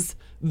 Really? It was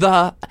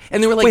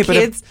and they were like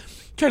kids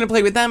trying to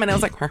play with them. And I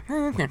was like,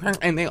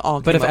 and they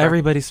all came But if over.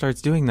 everybody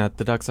starts doing that,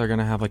 the ducks are going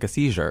to have like a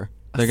seizure.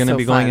 They're going to So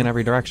be going fun. in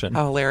every direction.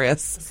 How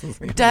hilarious.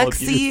 Duck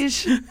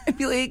siege. I'd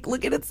be like,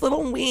 look at its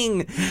little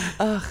wing.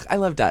 Ugh, I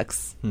love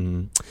ducks.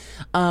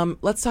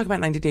 Let's talk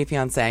about 90 Day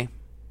Fiancé.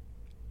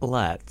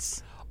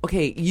 Let's.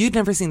 Okay, you'd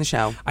never seen the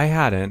show. I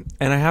hadn't.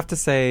 And I have to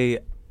say,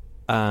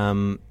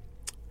 I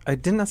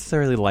didn't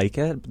necessarily like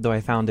it, though I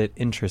found it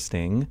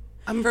interesting.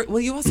 Well,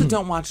 you also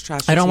don't watch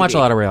trash I don't TV. watch a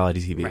lot of reality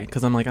TV Right.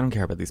 because I'm like, I don't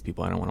care about these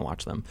people. I don't want to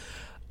watch them.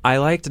 I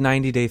liked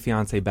 90 Day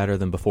Fiancé better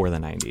than Before the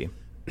 90.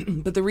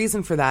 But the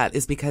reason for that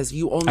is because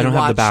you only I don't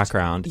watched, have the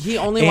background. He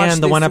only watched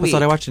And the one this episode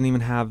week. I watched didn't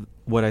even have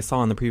what I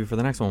saw in the preview for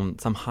the next one.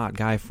 Some hot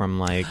guy from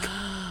like...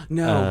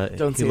 No,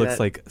 don't say He looks that.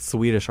 like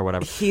Swedish or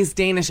whatever. He's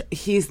Danish.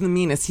 He's the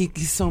meanest.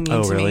 He's so mean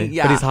Oh, to really? me.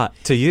 Yeah. But he's hot.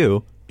 To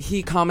you?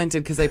 He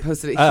commented because I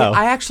posted it. Oh.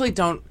 I actually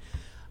don't.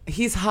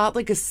 He's hot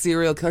like a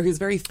serial killer. He's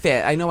very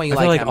fit. I know why you I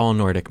like feel like him. all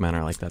Nordic men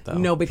are like that, though.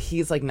 No, but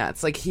he's like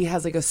nuts. Like he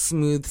has like a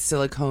smooth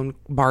silicone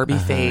Barbie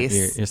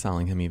face. You're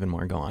selling him even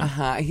more. Go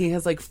on. He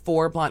has like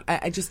 4 blonde.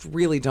 I just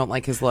really don't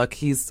like his look.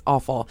 He's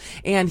awful.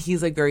 And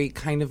he's like very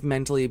kind of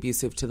mentally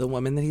abusive to the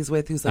woman that he's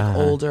with, who's like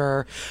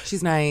older.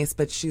 She's nice,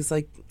 but she's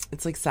like,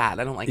 it's like sad.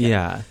 I don't like it.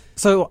 Yeah.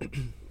 So,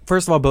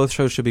 first of all, both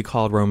shows should be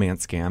called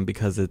Romance Scam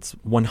because it's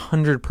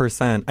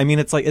 100%. I mean,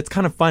 it's like, it's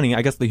kind of funny.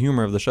 I guess the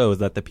humor of the show is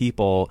that the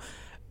people,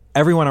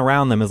 everyone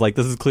around them is like,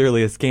 this is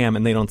clearly a scam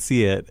and they don't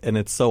see it. And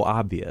it's so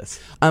obvious.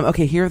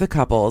 Okay, here are the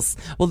couples.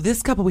 Well,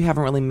 this couple we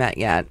haven't really met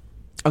yet.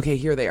 Okay,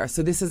 here they are.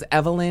 So this is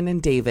Evelyn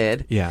and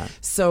David. Yeah.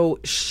 So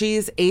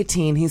she's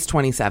 18, he's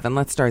 27.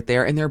 Let's start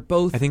there. And they're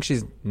both... I think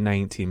she's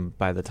 19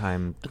 by the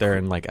time they're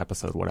in like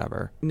episode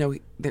whatever. No,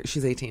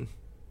 she's 18.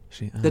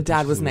 The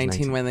dad was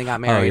 19 when they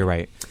got married. Oh, you're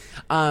right.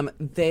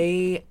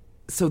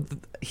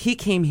 He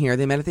came here.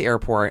 They met at the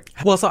airport.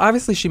 Well, so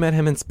obviously she met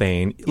him in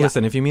Spain. Yeah.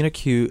 Listen, if you meet a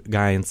cute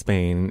guy in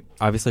Spain,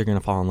 obviously you're going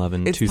to fall in love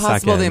in 2 seconds. It's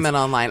possible they met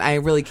online. I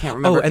really can't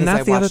remember. Oh, and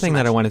that's the other thing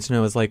that I watched wanted to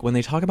know is like when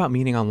they talk about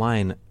meeting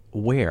online,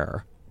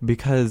 where?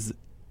 Because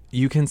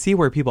you can see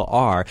where people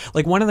are.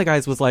 Like one of the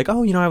guys was like,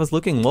 oh, I was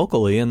looking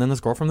locally and then this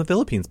girl from the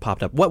Philippines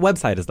popped up. What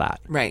website is that?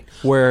 Right.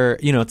 Where,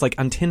 it's like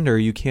on Tinder,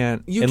 you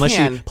can't, unless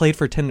can. she played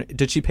for Tinder.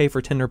 Did she pay for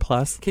Tinder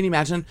Plus? Can you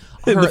imagine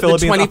In the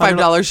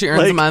 $25 she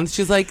earns a month?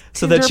 She's like,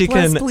 so that she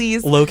Plus, can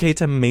please. locate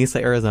to Mesa,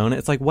 Arizona.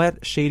 It's like,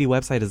 what shady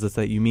website is this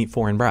that you meet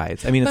foreign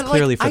brides? I mean, it's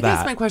clearly for I that.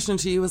 guess my question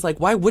to you is like,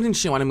 why wouldn't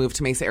she want to move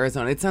to Mesa,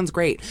 Arizona? It sounds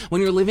great. When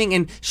you're living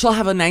in, she'll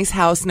have a nice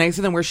house,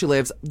 nicer than where she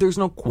lives. There's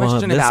no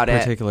question about it.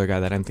 This particular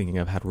guy that I'm thinking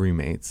of had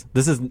roommates.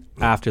 This is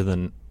after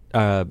the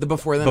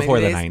before the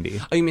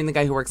 90. Oh, you mean the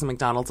guy who works at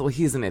McDonald's? Well,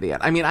 he's an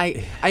idiot. I mean,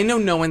 I know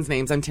no one's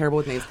names. I'm terrible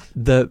with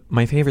names.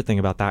 My favorite thing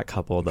about that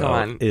couple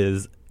though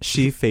is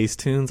she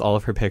facetunes all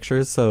of her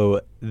pictures,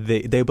 so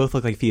they both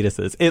look like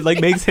fetuses. It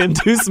like makes him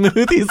too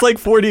smooth. He's like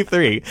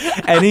 43,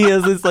 and he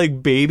has this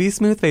like baby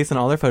smooth face in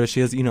all their photos. She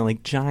has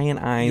like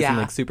giant eyes and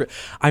like super.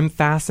 I'm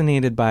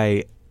fascinated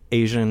by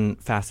Asian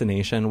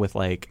fascination with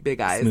like big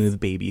eyes, smooth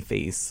baby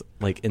face,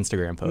 like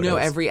Instagram photos. No,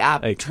 every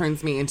app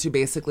turns me into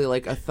basically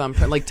like a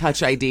thumbprint, like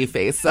Touch ID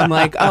face. I'm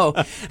like, oh,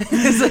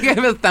 it's like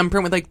I have a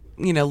thumbprint with like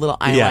little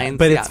eye lines.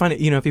 But it's funny,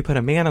 if you put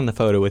a man on the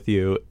photo with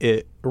you,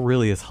 it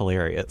really is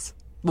hilarious.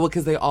 Well,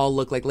 because they all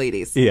look like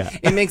ladies. Yeah.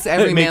 It makes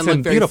every man look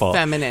very beautiful.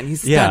 feminine.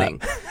 He's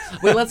stunning.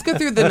 Wait, let's go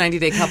through the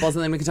 90-day couples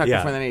and then we can talk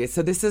before the 90 days.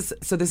 So this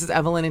is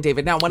Evelyn and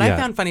David. Now, what I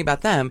found funny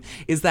about them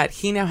is that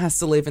he now has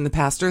to live in the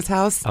pastor's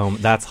house. Oh,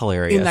 that's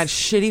hilarious. In that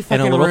shitty fucking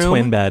room. In a little room.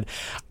 twin bed.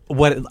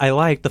 What I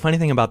like, the funny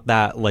thing about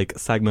that like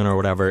segment or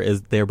whatever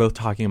is they're both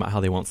talking about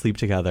how they won't sleep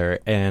together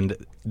and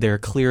they're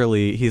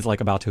clearly, he's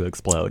like about to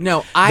explode.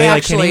 No,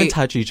 they can't even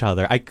touch each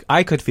other.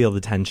 I could feel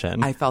the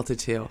tension. I felt it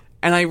too.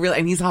 And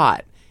he's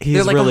hot. He's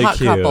They're like really a hot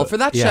cute. couple. For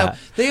that Yeah. show,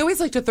 they always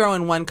like to throw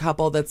in one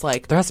couple that's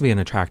like... There has to be an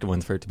attractive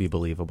one for it to be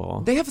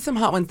believable. They have some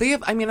hot ones. They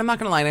have, I'm not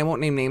going to lie, and I won't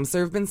name names.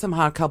 There have been some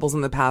hot couples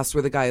in the past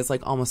where the guy is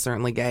like almost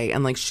certainly gay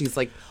and like she's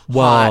like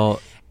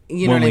hot.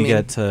 You know when what I we mean?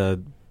 get to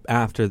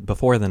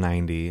before the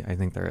 90, I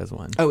think there is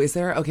one. Oh, is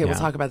there? Okay, we'll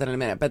talk about that in a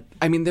minute. But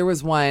there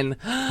was one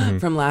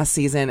from last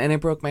season and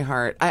it broke my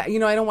heart. I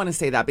don't want to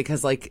say that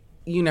because like,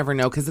 you never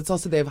know because it's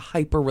also they have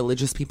hyper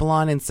religious people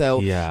on. And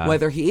so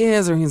whether he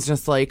is or he's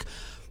just like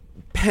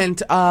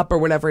pent up or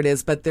whatever it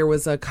is, but there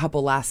was a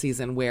couple last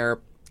season where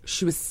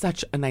she was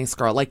such a nice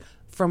girl, like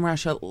from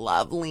Russia,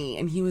 lovely,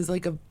 and he was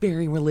like a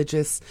very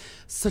religious,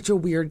 such a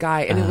weird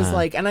guy, and it was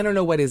like, and I don't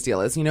know what his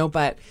deal is,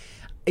 but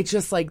it's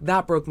just like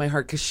that broke my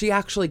heart because she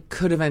actually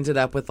could have ended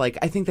up with like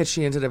I think that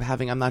she ended up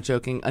having, I'm not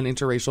joking, an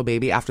interracial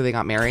baby after they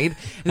got married.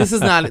 This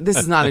is not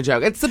a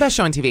joke. It's the best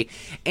show on TV,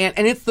 and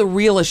it's the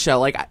realest show.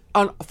 Like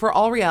for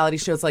all reality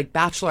shows like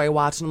Bachelor, I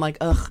watch and I'm like,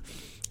 ugh.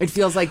 It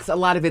feels like a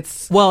lot of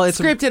it's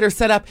scripted or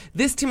set up.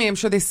 This, to me, I'm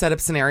sure they set up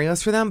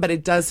scenarios for them, but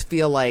it does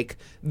feel like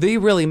they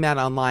really met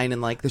online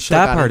and like the show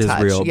that got part in is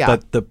touch. real, Yeah.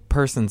 but the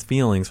person's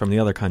feelings from the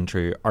other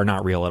country are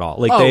not real at all.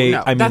 Like no,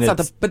 I mean, that's not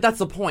the. But that's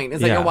the point.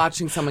 Is that you're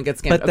watching someone get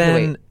scammed. But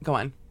then, wait, go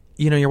on.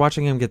 You know, you're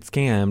watching him get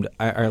scammed.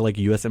 Are like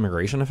U.S.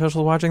 immigration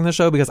officials watching the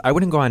show? Because I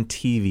wouldn't go on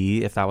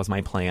TV if that was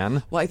my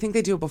plan. Well, I think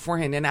they do it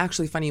beforehand. And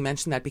actually, funny you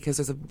mentioned that because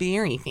there's a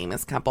very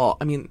famous couple.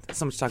 I mean,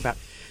 so much to talk about.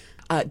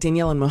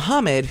 Danielle and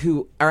Mohammed,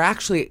 who are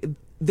actually.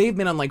 They've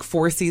been on like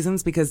 4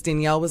 seasons because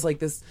Danielle was like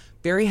this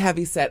very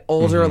heavy set,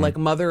 older, like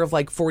mother of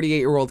like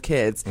 48-year-old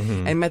kids,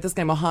 and met this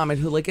guy Mohammed,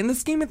 who like in the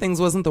scheme of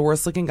things wasn't the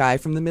worst looking guy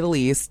from the Middle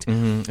East.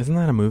 Isn't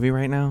that a movie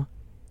right now?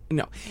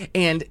 No,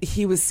 and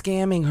he was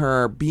scamming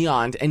her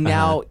beyond, and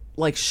now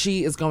like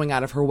she is going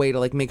out of her way to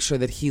like make sure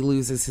that he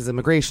loses his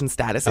immigration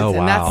status, and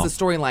that's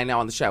the storyline now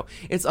on the show.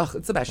 It's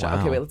the best show.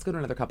 Okay, wait, let's go to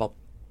another couple.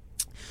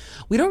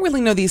 We don't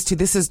really know these two.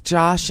 This is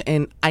Josh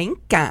and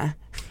Ainka.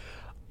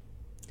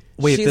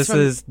 Wait, This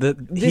is the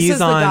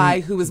guy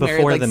who was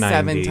married like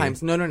 7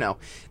 times. No.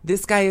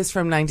 This guy is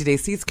from 90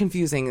 Days. See, it's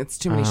confusing. It's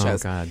too many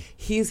shows. God.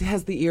 He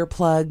has the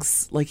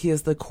earplugs, like he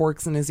has the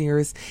corks in his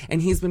ears,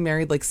 and he's been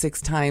married like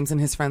 6 times. And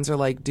his friends are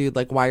like, "Dude,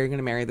 like, why are you going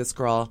to marry this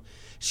girl?"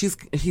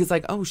 He's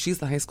like, "Oh, she's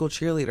the high school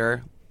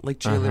cheerleader, like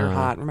cheerleader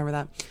hot." Remember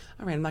that?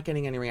 All right, I'm not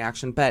getting any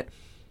reaction, but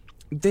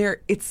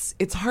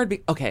it's hard.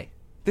 Okay,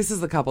 this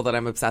is the couple that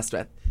I'm obsessed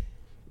with,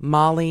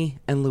 Molly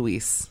and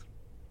Luis.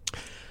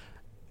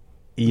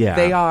 Yeah.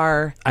 They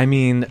are. I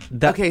mean,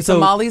 so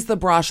Molly's the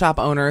bra shop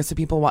owner, so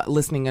people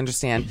listening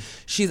understand.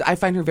 I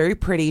find her very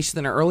pretty. She's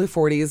in her early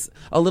 40s,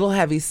 a little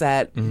heavy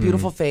set,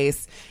 beautiful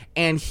face,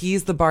 and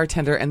he's the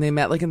bartender, and they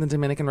met like in the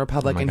Dominican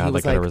Republic, and he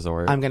was like,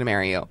 "I'm going to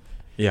marry you."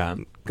 Yeah.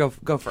 Go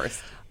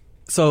first.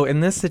 So in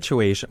this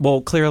situation,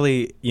 well,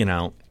 clearly, you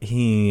know,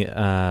 he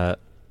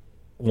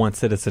wants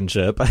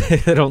citizenship.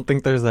 I don't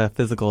think there's a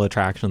physical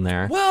attraction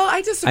there. Well,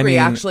 I disagree,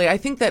 actually. I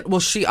think that,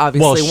 she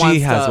obviously wants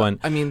she has one.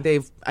 I mean,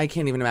 I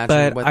can't even imagine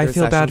but what their I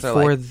feel bad sessions are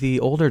for like. the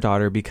older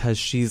daughter because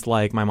she's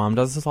like, my mom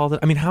does this all the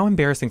I mean, how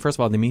embarrassing. First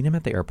of all, they meet him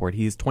at the airport.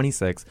 He's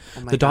 26.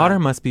 The daughter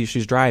must be,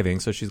 she's driving,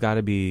 so she's got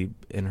to be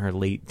in her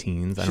late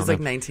teens. She's like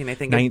 19, I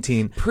think.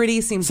 19.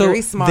 Pretty, seems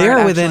very smart,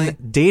 they're within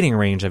dating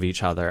range of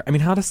each other. I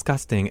mean, how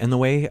disgusting. And the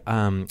way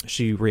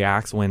she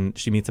reacts when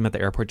she meets him at the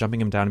airport, jumping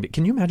him down.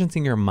 Can you imagine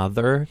seeing your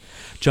mother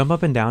jump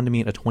up and down to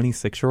meet a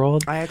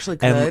 26-year-old? I actually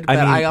could, but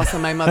I also,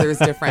 my mother is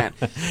different.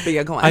 But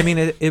yeah, go on. I mean,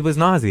 it was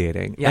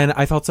nauseating. Yeah. And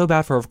I felt so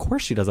bad for her. Of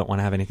course she doesn't want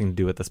to have anything to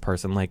do with this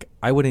person. Like,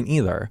 I wouldn't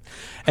either.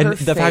 And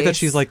the fact that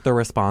she's like the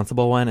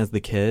responsible one as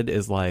the kid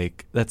is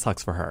like, that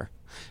sucks for her.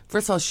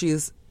 First of all,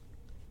 she's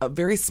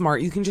very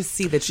smart. You can just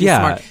see that she's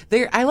smart.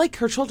 I like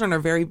her children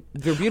they're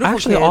beautiful.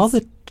 Actually, kids. all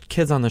the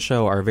kids on the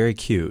show are very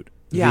cute.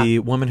 Yeah. The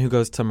woman who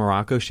goes to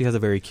Morocco, she has a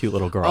very cute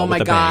little girl. Oh my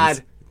with the God.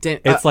 bangs.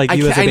 It's like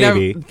you as a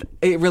baby.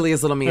 It really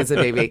is little me as a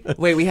baby.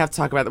 Wait, we have to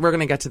talk about that. We're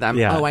going to get to them.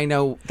 Yeah. Oh, I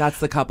know. That's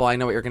the couple. I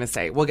know what you're going to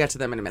say. We'll get to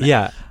them in a minute.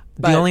 Yeah.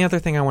 But the only other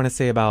thing I want to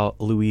say about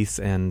Luis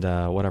and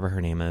whatever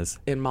her name is.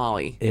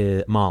 Molly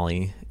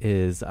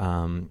is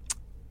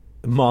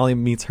Molly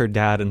meets her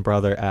dad and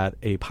brother at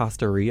a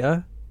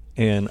pastaria,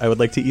 and I would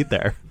like to eat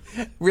there.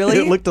 Really?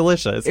 It looked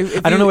delicious.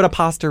 I don't know what a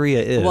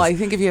pastaria is. Well, I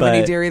think if you have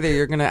any dairy there,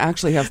 you're going to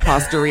actually have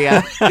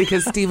pastaria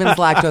because Steven's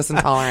lactose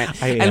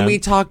intolerant. And we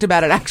talked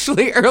about it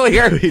actually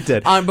earlier. We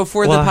did.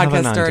 Before the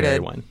podcast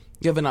started. One.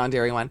 You have a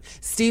non-dairy one.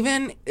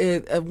 Steven,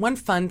 one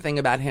fun thing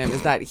about him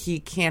is that he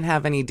can't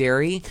have any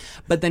dairy,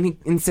 but then he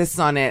insists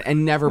on it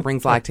and never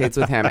brings lactates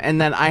with him. And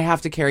then I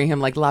have to carry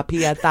him like La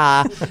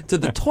Pieta to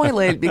the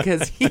toilet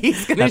because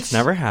he's going to That's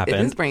never happened.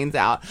 his brains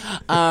out.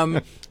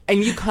 And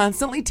you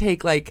constantly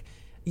take like...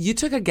 You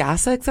took a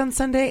Gas X on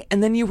Sunday,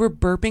 and then you were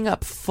burping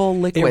up full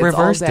liquids It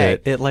reversed all day.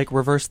 it. It like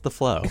reversed the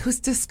flow. It was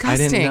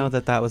disgusting. I didn't know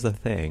that was a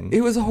thing.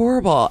 It was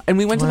horrible. And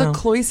we went to the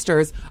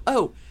cloisters.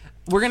 Oh,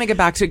 we're going to get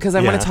back to it because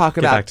I want to talk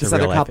about this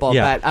other couple.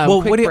 Yeah. But,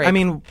 well, quick break. I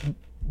mean,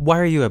 why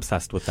are you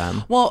obsessed with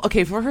them? Well,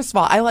 okay, first of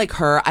all, I like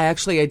her. I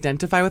actually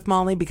identify with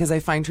Molly because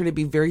I find her to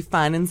be very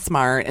fun and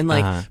smart and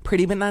like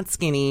pretty but not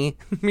skinny.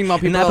 Meanwhile,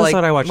 people in the are episode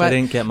like, I watched, what? I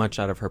didn't get much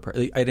out of her.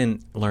 I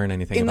didn't learn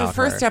anything in about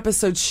her. In the first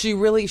episode,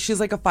 she's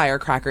like a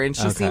firecracker and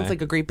she seems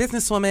like a great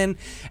businesswoman.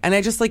 And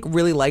I just like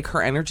really like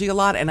her energy a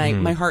lot.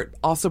 And my heart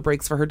also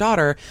breaks for her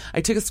daughter.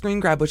 I took a screen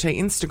grab, which I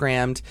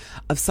Instagrammed,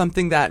 of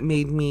something that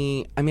made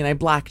me, I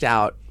blacked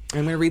out.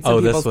 I'm going to read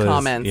some people's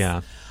comments.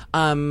 Yeah.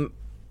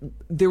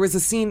 There was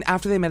a scene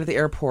after they met at the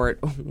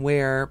airport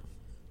where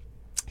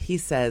he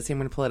says, I'm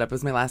going to pull it up, it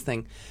was my last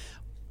thing,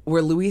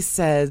 where Luis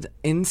said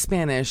in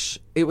Spanish,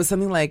 it was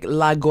something like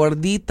La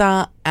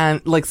Gordita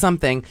and like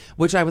something,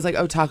 which I was like,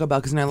 oh, Taco Bell,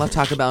 because I love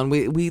Taco Bell. And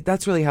we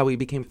that's really how we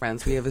became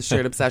friends. We have a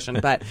shared obsession.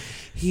 But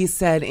he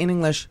said in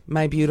English,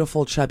 my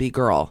beautiful chubby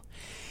girl.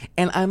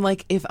 And I'm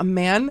like, if a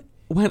man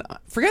went,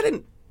 forget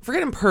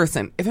in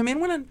person, if a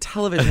man went on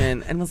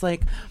television and was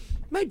like,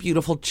 my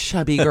beautiful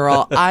chubby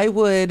girl, I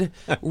would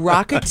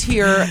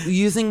rocketeer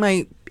using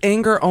my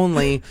anger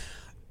only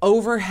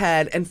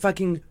overhead and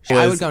fucking.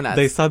 I would go nuts.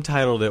 They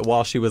subtitled it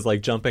while she was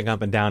like jumping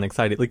up and down,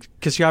 excited, like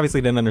because she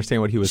obviously didn't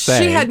understand what he was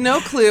saying. She had no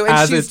clue,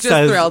 and she's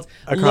just thrilled.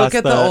 Look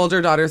at the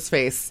older daughter's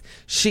face.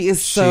 She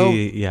is so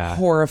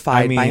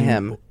horrified by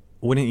him.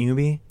 Wouldn't you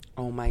be?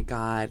 Oh my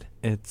God!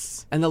 And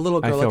the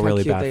little girl. Look how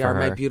cute they are.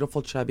 My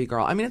beautiful chubby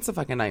girl. I mean, it's a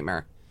fucking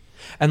nightmare.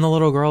 And the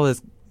little girl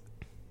is.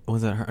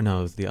 Was it her? No,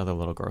 it was the other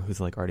little girl who's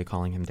like already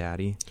calling him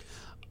daddy.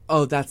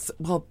 Oh,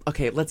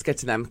 okay, let's get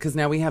to them because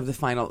now we have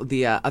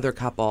the other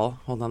couple.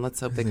 Hold on, let's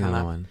hope they come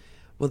up.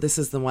 Well, this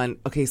is the one.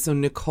 Okay, so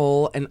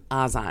Nicole and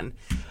Azan.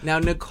 Now,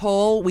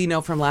 Nicole, we know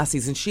from last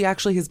season, she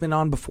actually has been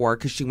on before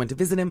because she went to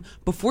visit him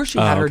before she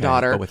had her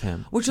daughter. But with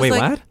him. Which was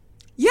what?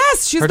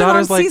 Yes, she's her been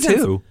daughter's on like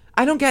seasons. 2.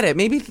 I don't get it.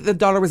 Maybe the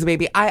daughter was a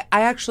baby. I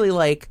actually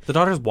like... The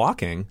daughter's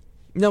walking.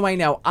 No, I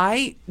know.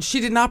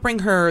 She did not bring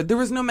her... There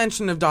was no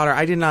mention of daughter.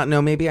 I did not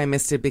know. Maybe I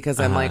missed it because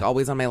I'm like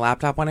always on my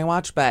laptop when I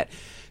watch, but...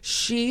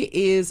 She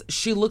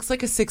looks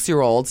like a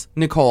 6-year-old,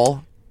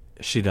 Nicole.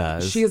 She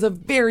does. She is a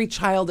very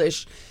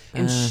childish,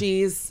 and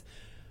she's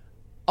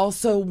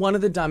also one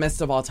of the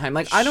dumbest of all time.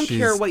 Like, I don't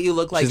care what you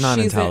look like. She's not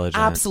an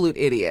intelligent. Absolute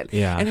idiot.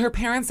 Yeah. And her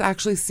parents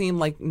actually seem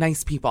like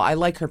nice people. I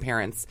like her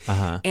parents.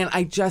 And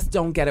I just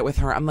don't get it with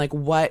her. I'm like,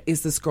 what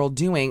is this girl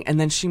doing? And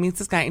then she meets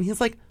this guy, and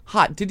he's like,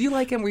 hot. Did you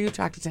like him? Were you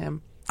attracted to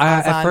him?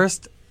 At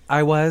first,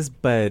 I was,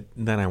 but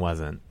then I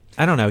wasn't.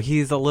 I don't know.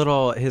 His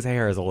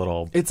hair is a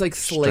little. It's like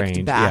slicked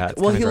strange. back.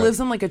 Yeah, well, he lives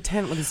in like a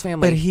tent with his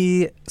family.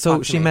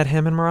 But she met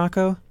him in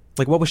Morocco?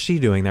 Like, what was she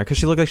doing there? Because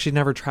she looked like she'd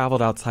never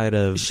traveled outside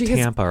of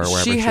Tampa or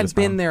wherever she had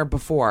been from. there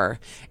before,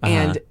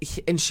 and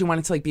she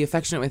wanted to like be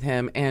affectionate with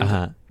him,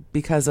 and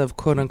because of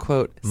quote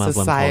unquote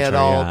Muslim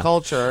societal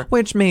culture,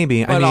 which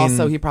maybe, but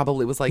also he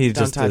probably was like, he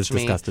don't just touch is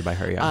me. Disgusted by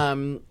her.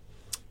 Yeah.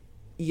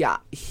 Yeah,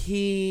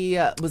 he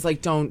was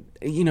like, don't,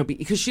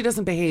 because she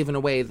doesn't behave in a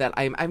way that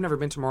I've never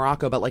been to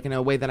Morocco, but like in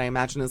a way that I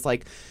imagine is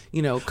like,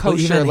 kosher,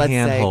 even let's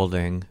hand say.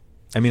 holding.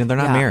 I mean, they're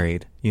not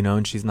married,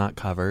 and she's not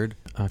covered.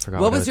 I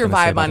forgot what was your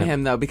vibe on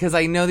him, though? Because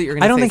I know that you're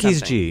going to say I don't think something.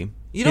 he's G.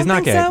 You don't he's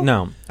not think gay. so?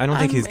 No, I don't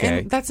think he's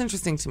gay. That's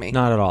interesting to me.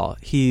 Not at all.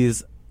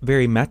 He's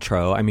very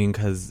metro. I mean,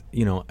 because,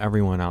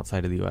 everyone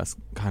outside of the U.S.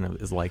 kind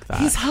of is like that.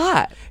 He's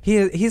hot.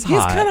 He's hot. He's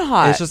kind of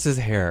hot. It's just his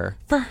hair.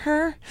 For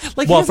her?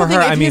 Like, well, here's for the thing.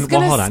 her, If I mean, he's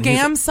gonna hold on.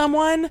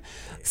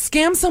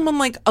 scam someone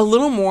like a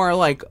little more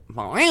like,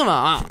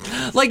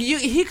 like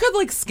he could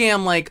like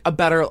scam like a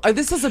better,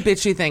 this is a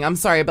bitchy thing. I'm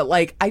sorry, but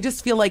like, I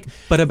just feel like.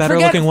 But a better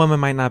looking woman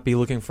might not be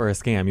looking for a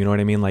scam. You know what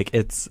I mean? Like,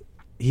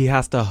 he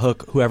has to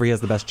hook whoever he has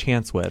the best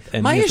chance with.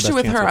 And my issue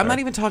with her, I'm not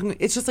even talking,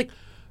 it's just like,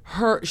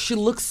 she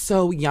looks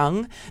so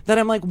young that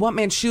I'm like, what,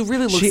 man? She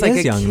really looks like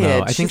a young, kid.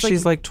 Though. I think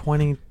she's like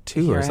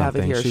 22 or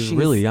something. She's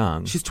really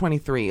young. She's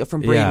 23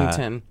 from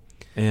Bradenton.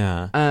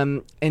 Yeah.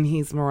 And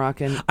he's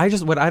Moroccan.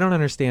 What I don't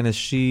understand is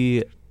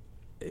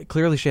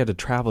clearly she had to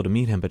travel to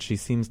meet him, but she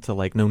seems to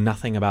like know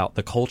nothing about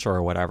the culture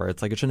or whatever.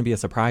 It's like it shouldn't be a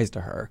surprise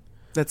to her.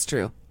 That's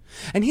true.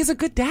 And he's a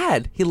good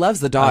dad. He loves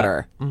the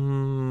daughter.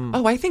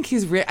 I think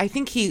he's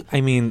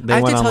I mean,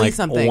 they went on like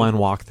one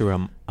walk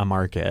through a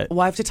market.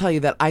 Well, I have to tell you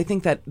that I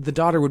think that the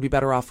daughter would be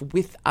better off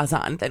with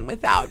Azan than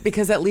without,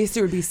 because at least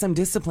there would be some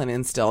discipline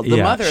instilled.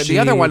 The mother, the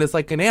other one is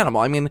like an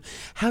animal. I mean,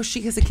 how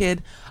she is a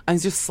kid, I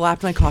just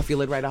slapped my coffee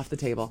lid right off the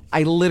table.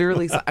 I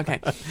literally, okay.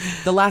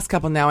 The last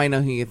couple, now I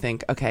know who you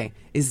think, okay,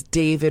 is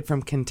David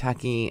from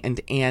Kentucky and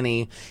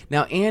Annie.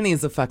 Now,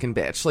 Annie's a fucking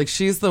bitch. Like,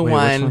 she's the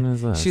one. Which one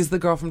is this? She's the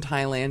girl from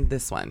Thailand,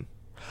 this one.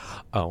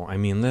 Oh, I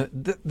mean,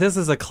 this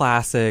is a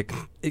classic.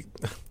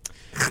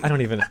 I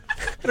don't even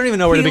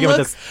know where to begin with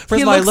this.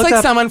 He looks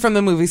like someone from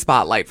the movie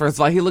Spotlight. First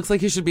of all, he looks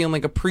like he should be in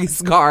like a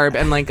priest garb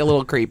and like a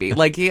little creepy.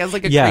 Like he has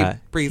like a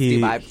priesty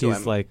vibe to him.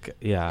 He's like,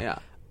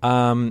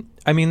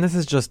 I mean, this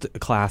is just a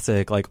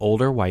classic, like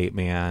older white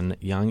man,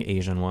 young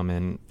Asian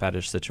woman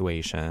fetish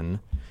situation.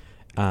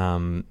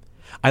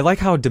 I like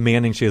how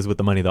demanding she is with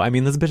the money, though. I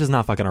mean, this bitch is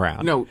not fucking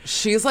around. No,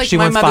 she's like, she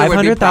my wants mother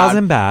would be proud.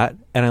 $500,000 baht,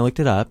 and I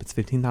looked it up. It's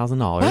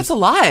 $15,000. That's a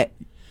lot.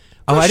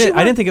 Oh, I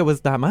didn't think it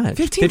was that much.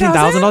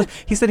 $15,000.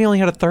 He said he only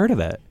had a third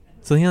of it.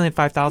 So he only had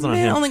 $5,000 on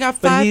him. He only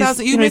got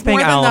 $5,000. You make more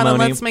than that, and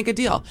let's make a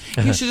deal.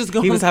 You should just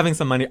go. He was having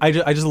some money. I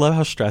just love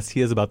how stressed he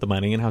is about the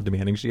money and how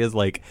demanding she is.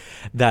 Like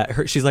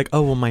that. She's like,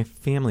 oh well, my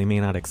family may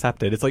not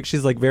accept it. It's like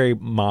she's like very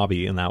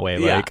mobby in that way.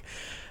 Yeah. Like.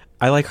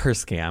 I like her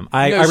scam.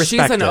 I respect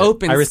she's an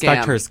open I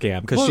respect scam. her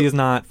scam because she is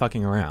not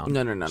fucking around.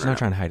 No. She's not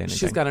trying to hide anything.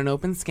 She's got an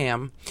open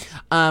scam.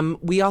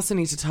 We also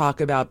need to talk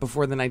about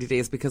Before the 90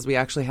 Days because we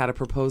actually had a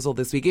proposal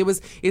this week.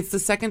 It's the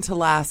second to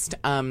last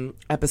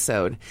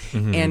episode.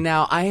 Mm-hmm. And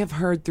now I have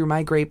heard through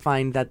my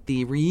grapevine that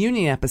the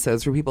reunion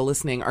episodes for people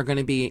listening are going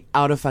to be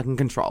out of fucking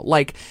control.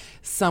 Like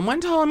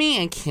someone told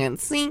me, I can't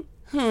see,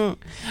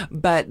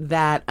 but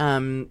that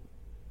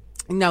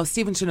no,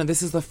 Steven should know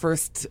this is the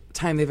first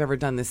time they've ever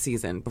done this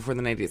season Before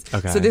the 90s.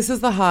 Okay. So this is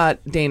the hot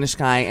Danish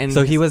guy. And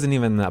so he wasn't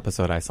even in the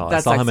episode I saw. I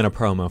saw him in a promo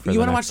for the next one. You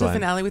want to watch the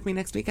finale with me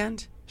next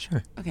weekend?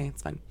 Sure. Okay,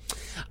 it's fun.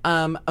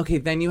 Okay,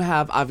 then you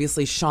have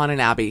obviously Sean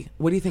and Abby.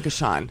 What do you think of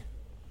Sean?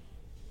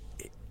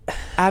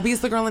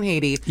 Abby's the girl in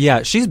Haiti.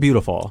 Yeah, she's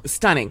beautiful.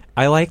 Stunning.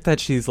 I like that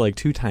she's like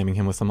two-timing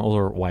him with some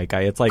older white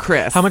guy. It's like,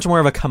 Chris. How much more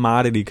of a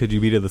commodity could you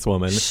be to this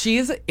woman?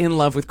 She's in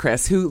love with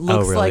Chris, who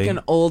looks really? like an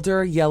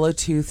older,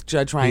 yellow-toothed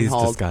Judge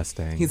Reinhold. He's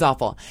disgusting. He's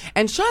awful.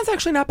 And Sean's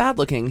actually not bad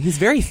looking. He's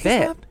very fit.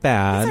 He's not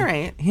bad. He's all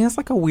right. He has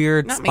like a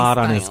weird Not my spot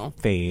on his style.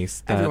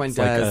 face. Everyone that's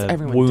does. Like a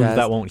Everyone wound does.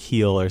 that won't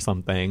heal or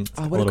something.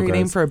 Oh, what a great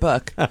name for a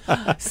book.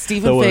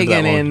 Stephen The Wound That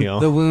Fagan Won't in Heal.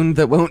 The Wound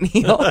That Won't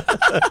Heal.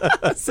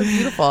 So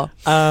beautiful.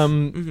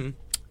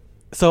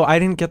 So I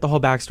didn't get the whole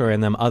backstory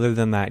on them other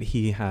than that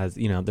he has,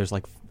 there's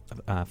like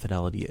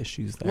fidelity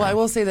issues there. Well, I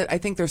will say that I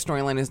think their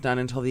storyline is done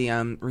until the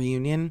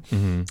reunion,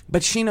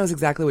 but she knows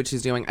exactly what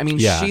she's doing. I mean,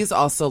 she's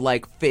also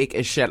like fake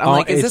as shit. I'm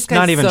like, is this guy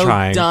not even so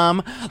trying.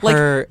 dumb?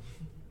 Like,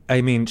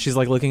 she's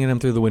like looking at him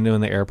through the window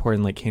in the airport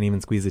and like can't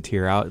even squeeze a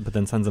tear out, but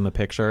then sends him a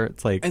picture.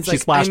 It's like she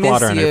splashed I miss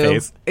water on her you.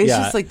 face. It's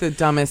just like the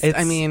dumbest.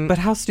 But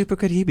how stupid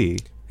could he be?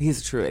 He's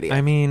a true idiot.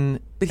 I mean,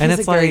 but he's and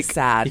it's very like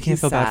sad. You can't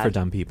He's feel bad sad. for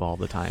dumb people all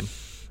the time.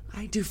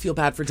 I do feel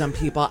bad for dumb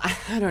people.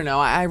 I don't know.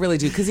 I really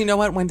do. Because you know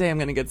what? One day I'm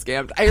going to get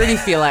scammed. I already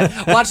feel it.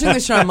 Watching the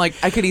show, I'm like,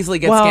 I could easily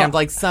get scammed.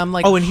 Like some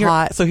like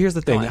hot... So here's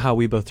the thing. How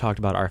we both talked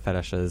about our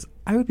fetishes.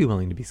 I would be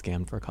willing to be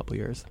scammed for a couple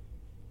years.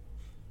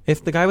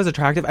 If the guy was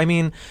attractive, I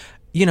mean,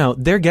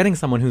 they're getting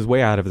someone who's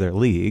way out of their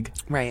league.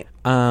 Right.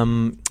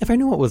 If I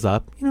knew what was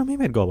up,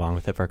 maybe I'd go along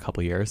with it for a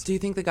couple years. Do you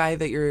think the guy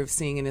that you're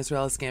seeing in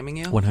Israel is scamming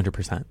you?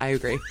 100%. I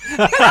agree.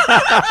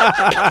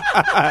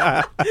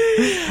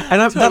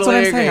 And that's what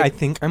I'm saying. I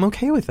think I'm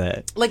okay with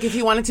it. Like if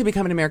he wanted to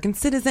become an American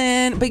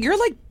citizen, but you're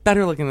like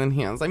better looking than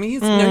he is. I mean,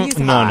 he's hot.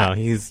 No,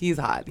 he's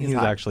hot. He's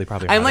hot. actually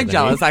probably. I'm like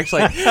jealous. Me.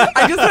 Actually,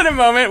 I just had a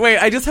moment. Wait,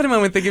 I just had a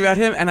moment thinking about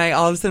him, and I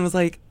all of a sudden was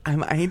like,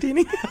 "Am I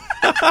dating?"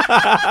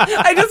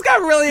 I just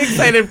got really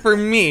excited for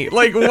me.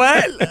 Like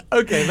what?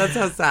 Okay, that's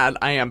how sad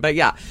I am. But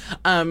yeah,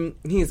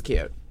 he's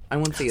cute. I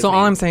won't see his name.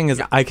 All I'm saying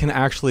is I can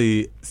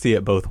actually see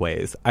it both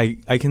ways. I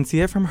can see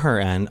it from her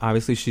end.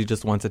 Obviously, she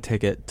just wants a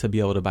ticket to be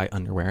able to buy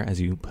underwear,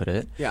 as you put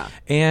it. Yeah.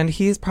 And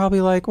he's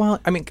probably like, well,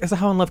 I mean, because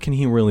how in love can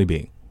he really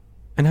be?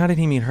 And how did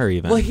he meet her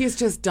even? Well, he's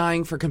just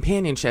dying for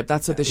companionship.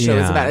 That's what the show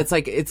is about. It's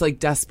like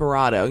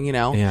Desperado,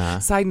 Yeah.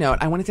 Side note,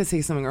 I wanted to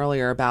say something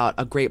earlier about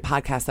a great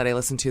podcast that I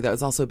listened to that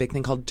was also a big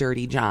thing called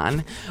Dirty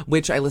John,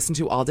 which I listened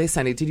to all day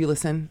Sunday. Did you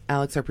listen,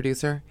 Alex, our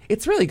producer?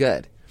 It's really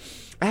good.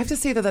 I have to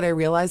say that I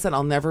realized that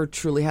I'll never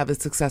truly have a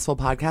successful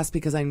podcast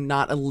because I'm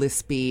not a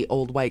lispy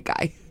old white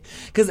guy.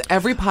 Because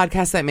every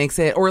podcast that makes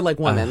it, or like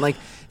women, like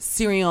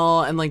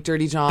Serial and like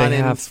Dirty John, they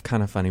and have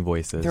kind of funny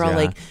voices. they're all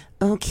like,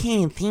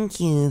 okay, thank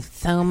you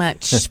so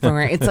much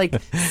for it. It's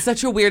like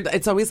such a weird,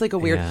 it's always like a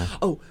weird,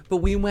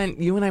 but you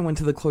and I went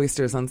to the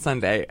Cloisters on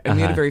Sunday and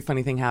we had a very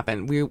funny thing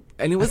happen.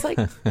 And it was like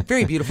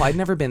very beautiful. I'd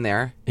never been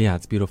there. Yeah,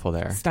 it's beautiful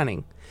there.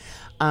 Stunning.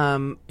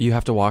 You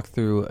have to walk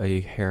through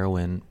a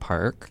heroin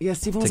park. Yeah,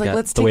 Stephen was like,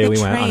 let's the take way the we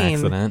train. went on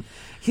accident.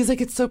 He's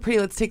like, it's so pretty,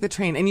 let's take the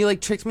train. And you like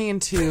tricked me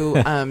into,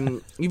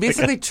 you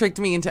basically tricked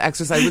me into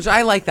exercise, which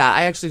I like that.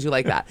 I actually do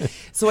like that.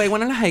 So I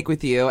went on a hike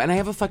with you and I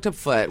have a fucked up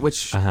foot,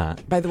 which,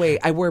 by the way,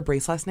 I wore a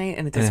brace last night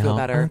and it does feel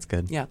better. Oh, that's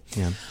good. Yeah.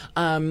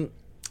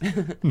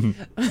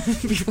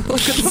 People,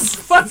 what the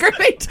fuck are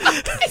they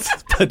talking?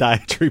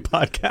 Podiatry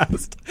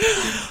podcast.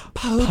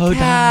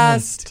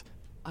 Podcast.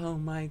 Oh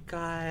my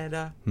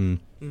God.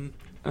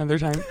 Another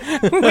time.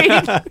 Wait,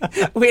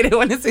 I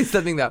want to say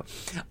something though.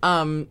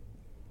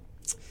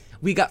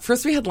 We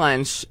had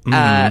lunch.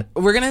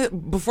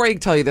 Before I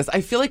tell you this,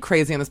 I feel like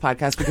crazy on this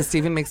podcast because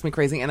Stephen makes me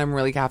crazy and I'm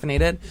really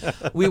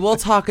caffeinated. We will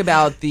talk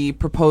about the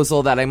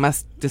proposal that I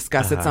must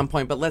discuss at some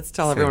point, but let's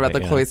tell everyone about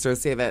the Cloisters,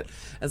 save it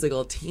as like a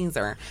little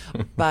teaser.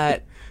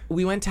 But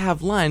we went to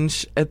have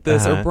lunch at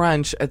this, or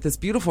brunch at this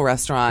beautiful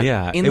restaurant.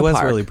 Yeah, in it the was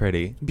park. really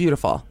pretty.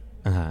 Beautiful.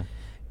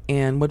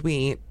 And what'd we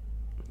eat?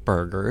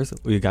 Burgers.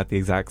 We got the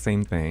exact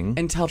same thing.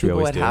 And tell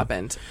people what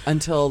happened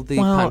until the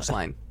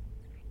punchline.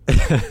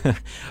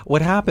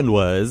 What happened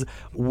was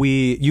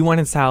you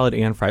wanted salad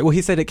and fries. Well,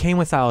 he said it came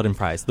with salad and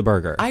fries, the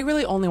burger. I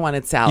really only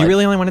wanted salad. You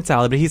really only wanted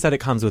salad, but he said it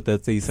comes with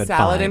it, so you said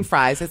salad fine. And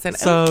fries. I said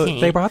so okay.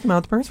 They brought them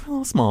out. The burgers were a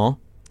little small.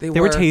 They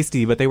were were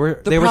tasty, but they were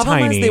tiny. The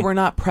problem was they were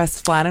not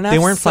pressed flat enough. They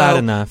weren't flat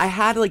enough. I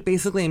had like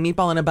basically a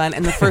meatball in a bun,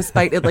 and the first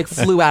bite it like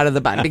flew out of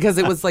the bun because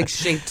it was like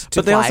shaped to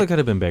But they fly. also could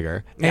have been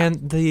bigger. Yeah.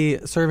 And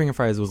the serving of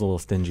fries was a little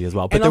stingy as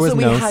well. But and there was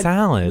also no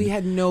salad. We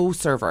had no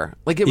server.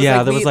 Like it was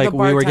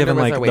we were given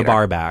like the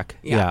bar back.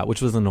 Yeah,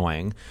 which was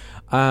annoying.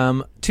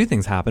 Two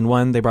things happened.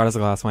 One, they brought us a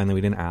glass of wine that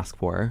we didn't ask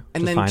for.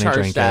 And then fine, charged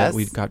I drank us. It.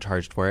 We got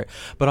charged for it.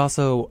 But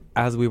also,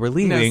 as we were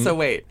leaving... No, so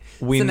wait.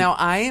 So now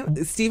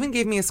Stephen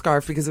gave me a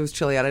scarf because it was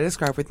chilly out. I had a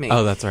scarf with me.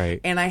 Oh, that's right.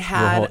 And I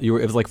had... it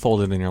was like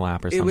folded in your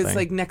lap or something. It was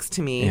like next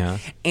to me. Yeah.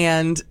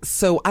 And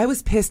so I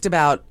was pissed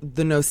about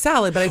the no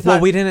salad, but I thought...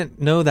 Well, we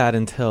didn't know that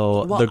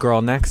until the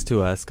girl next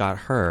to us got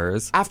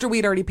hers. After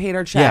we'd already paid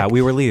our check. Yeah,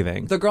 we were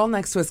leaving. The girl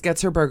next to us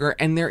gets her burger,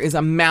 and there is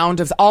a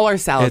mound of... All our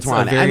salads were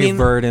on it. It's a very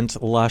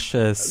verdant,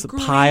 luscious,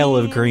 pile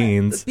of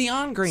greens. It's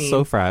beyond green.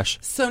 So fresh.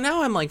 So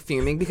now I'm like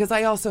fuming because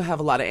I also have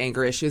a lot of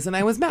anger issues and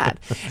I was mad.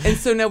 And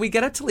so now we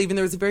get up to leave and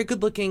there was a very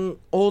good looking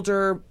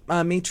older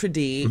maitre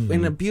d'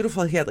 in a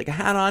beautiful, he had like a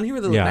hat on. He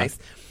really looked nice.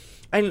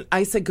 And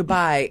I said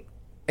goodbye.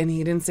 And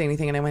he didn't say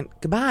anything, and I went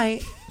goodbye,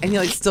 and he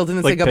like still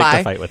didn't say goodbye.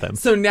 Picked a fight with him.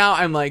 So now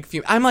I'm like,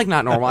 I'm like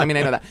not normal. I mean,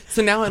 I know that.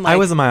 So now I'm like, I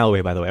was a mile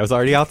away, by the way. I was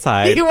already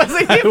outside. He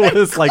wasn't I even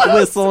was like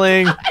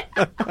whistling. So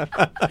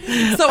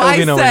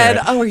I said,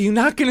 "Oh, are you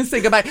not going to say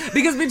goodbye?"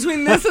 Because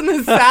between this and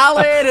the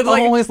salad, and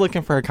like, I'm always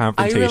looking for a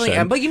confrontation. I really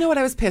am. But you know what?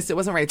 I was pissed. It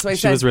wasn't right. So I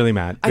said, she was really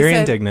mad, very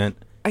indignant.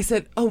 I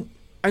said, "Oh,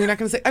 are you not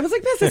going to say?" I was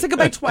like this. I said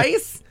goodbye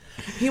twice.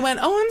 He went,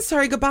 "Oh, I'm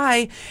sorry,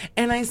 goodbye."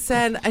 And I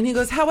said, and he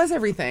goes, "How was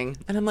everything?"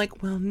 And I'm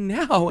like, "Well,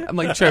 now," I'm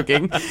like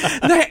choking,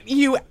 "that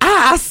you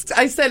asked."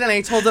 I said, and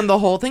I told him the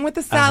whole thing with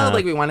the salad,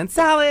 like we wanted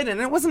salad,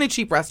 and it wasn't a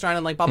cheap restaurant,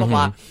 and like blah, blah,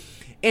 blah.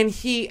 And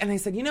I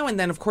said, and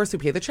then of course we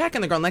pay the check,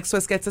 and the girl next to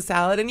us gets a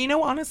salad. And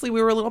honestly,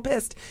 we were a little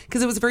pissed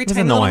because it was a very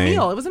tiny little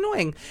meal. It was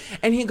annoying.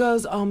 And he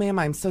goes, "Oh, ma'am,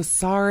 I'm so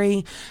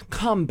sorry.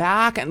 Come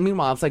back." And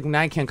meanwhile, it's like, now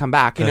I can't come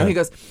back. He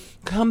goes,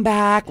 "Come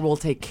back. We'll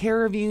take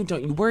care of you.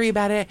 Don't you worry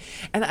about it."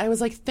 And I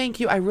was like, "Thank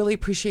you. I really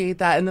appreciate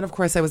that." And then, of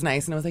course, I was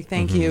nice. And I was like,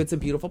 "Thank you. It's a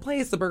beautiful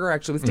place. The burger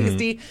actually was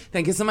tasty.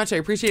 Thank you so much. I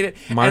appreciate it."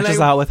 Marches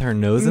out with her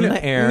nose in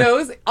the air.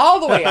 Nose all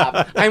the way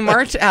up. I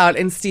march out,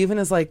 and Steven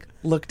is like,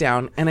 "Look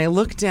down." And I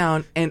look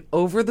down, and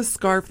over the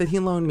scarf that he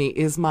loaned me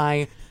is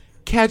my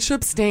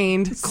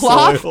ketchup-stained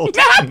cloth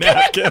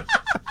napkin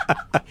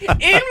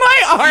in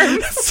my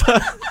arms.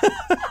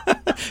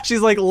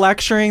 She's like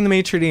lecturing the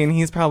maitre d', and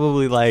he's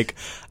probably like,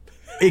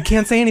 it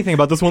can't say anything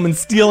about this woman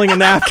stealing a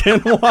napkin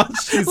while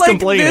she's like,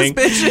 complaining.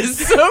 This bitch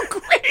is so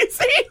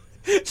crazy.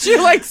 She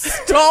like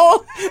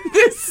stole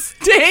this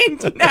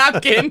stained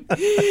napkin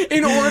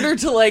in order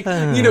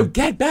to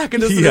get back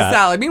into the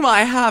salad. Meanwhile,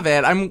 I have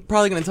it. I'm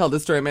probably going to tell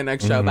this story in my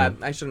next show, but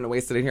I shouldn't have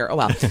wasted it here. Oh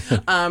well.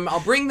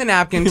 I'll bring the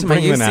napkin to my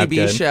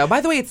UCB show.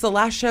 By the way, it's the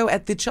last show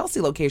at the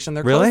Chelsea location.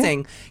 They're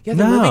closing. Yeah,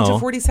 they're moving to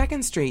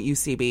 42nd Street,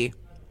 UCB.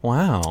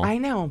 Wow. I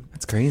know.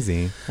 That's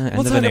crazy.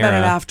 We'll talk about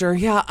it after.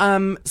 Yeah.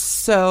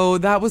 So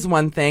that was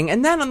one thing.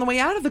 And then on the way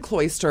out of the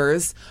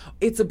cloisters,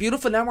 it's a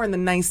beautiful, now we're in the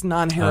nice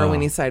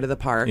non-heroin-y side of the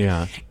park.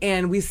 Yeah.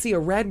 And we see a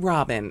red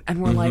robin.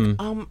 And we're like,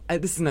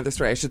 this is another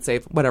story I should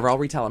save. Whatever, I'll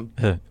retell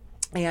him.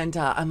 And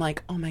I'm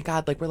like, oh my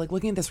God, like we're like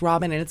looking at this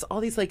robin and it's all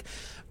these like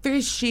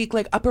very chic,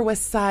 like Upper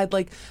West Side,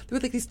 like there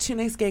were like these two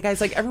nice gay guys,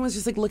 like everyone's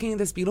just like looking at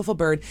this beautiful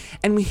bird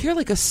and we hear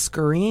like a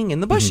scurrying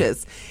in the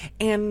bushes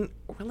and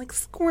we're like,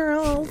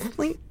 squirrels,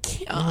 like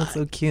cute. Oh, it's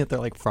so cute. They're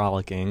like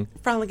frolicking.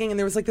 And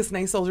there was like this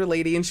nice older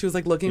lady and she was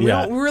like looking, we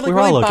were like we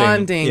really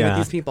bonding with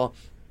these people.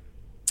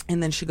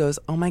 And then she goes,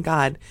 oh my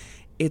God,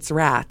 it's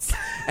rats.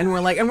 And we're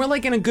like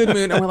in a good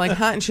mood and we're like,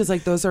 huh? And she's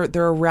like,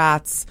 there are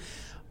rats.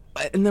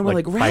 And then we're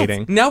like rats.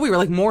 Fighting. Now we were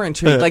like more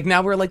intrigued. Like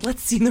now we're like,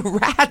 let's see the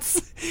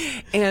rats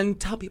and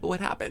tell people what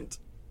happened.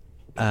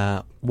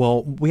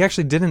 Well, we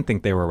actually didn't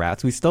think they were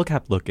rats. We still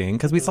kept looking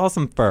because we saw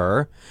some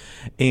fur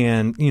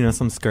and,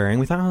 some scurrying.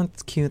 We thought, oh,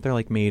 it's cute. They're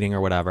like mating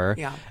or whatever.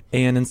 Yeah.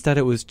 And instead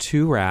it was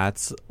two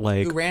rats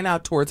like who ran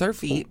out towards our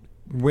feet.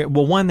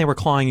 Well, one, they were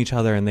clawing each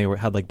other and they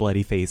had like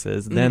bloody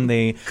faces.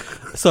 Then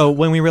so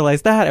when we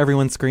realized that,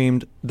 everyone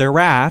screamed, "They're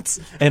rats,"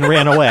 and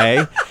ran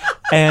away.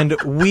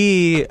 And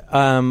we,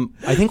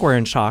 I think we're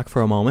in shock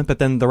for a moment, but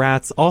then the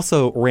rats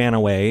also ran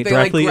away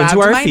directly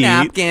into our feet.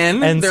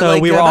 Napkin. And so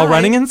we were all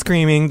running and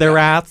screaming, "The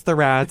rats, the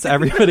rats,"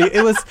 everybody.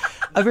 It was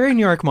a very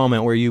New York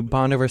moment where you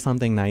bond over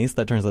something nice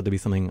that turns out to be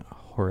something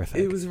horrific.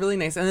 It was really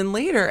nice. And then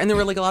later, and there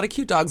were like a lot of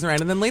cute dogs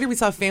around, and then later we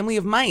saw a family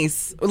of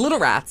mice, little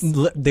rats.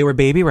 They were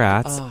baby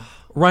rats.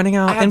 Running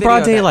out in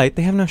broad daylight.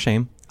 They have no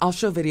shame. I'll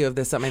show video of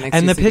this at my next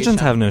And UCB the pigeons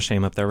show. have no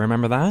shame up there.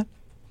 Remember that?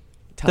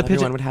 Tell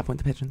everyone what happened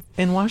with the pigeons.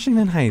 In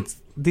Washington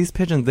Heights, these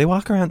pigeons, they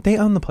walk around. They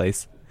own the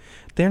place.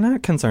 They're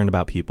not concerned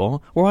about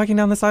people. We're walking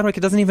down the sidewalk.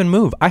 It doesn't even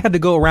move. I had to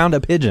go around a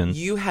pigeon.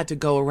 You had to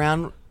go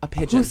around a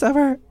pigeon. Who's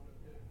ever...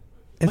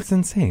 It's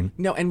insane.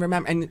 No, and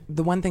remember, and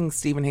the one thing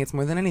Steven hates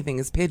more than anything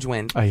is pigeon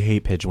wind. I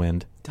hate pigeon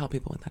wind. Tell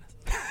people what that is.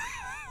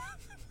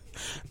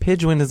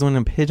 Pigeon wind is when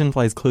a pigeon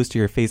flies close to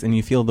your face and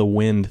you feel the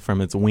wind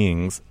from its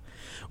wings,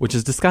 which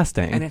is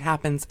disgusting. And it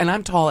happens, and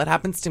I'm tall, it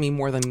happens to me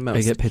more than most.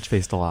 I get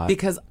pitch-faced a lot.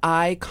 Because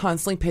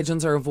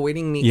pigeons are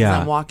avoiding me because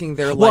I'm walking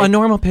there Well, a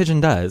normal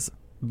pigeon does,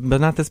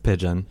 but not this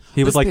pigeon.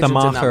 He was like the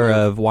Maher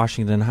of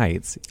Washington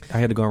Heights. I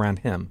had to go around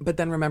him. But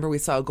then remember we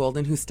saw a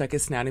golden who stuck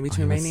his snout in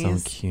between my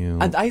knees. So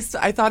cute. I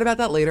thought about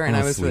that later and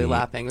I was really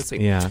laughing. It was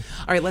sweet. Yeah.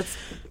 All right,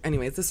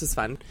 anyways, this was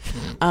fun.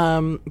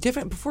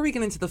 Before we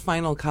get into the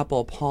final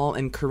couple, Paul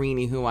and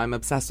Karini, who I'm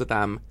obsessed with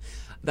them,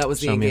 that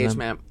was the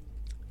engagement.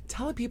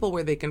 Tell people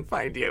where they can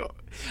find you.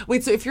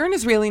 Wait, so if you're an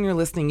Israeli and you're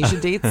listening, you should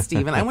date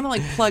Steven. I want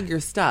to plug your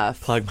stuff.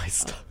 Plug my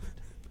stuff.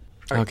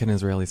 How can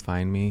Israelis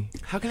find me?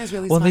 How can Israelis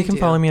find you? Well, they can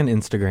follow me on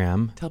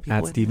Instagram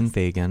at Steven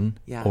Fagan,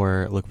 Yeah.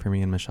 or look for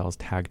me in Michelle's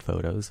tagged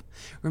photos.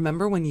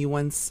 Remember when you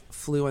once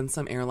flew on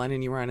some airline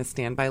and you were on a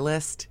standby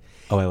list?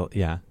 Oh,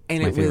 yeah.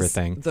 And it's my it favorite was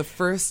thing. the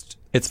first...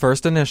 It's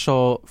first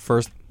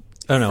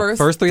Oh, no.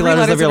 First three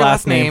letters of your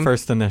last name,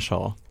 first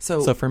initial.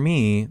 So for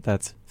me,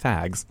 that's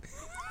fags.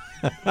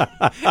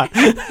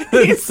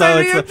 He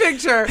sent me a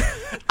picture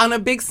on a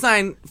big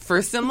sign,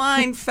 first in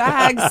line,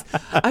 fags.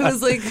 I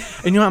was like...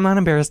 And you know, I'm not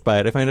embarrassed by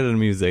it. I find it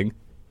amusing.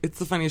 It's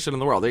the funniest shit in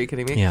the world. Are you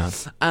kidding me? Yeah.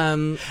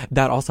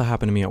 That also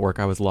happened to me at work.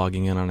 I was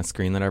logging in on a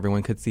screen that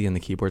everyone could see, and the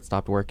keyboard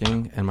stopped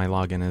working, and my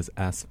login is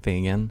S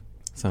Fagan,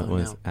 so it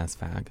was S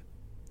Fag.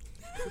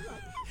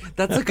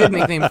 That's a good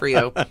nickname for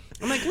you.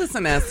 I'm like,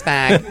 listen, S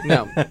Fag.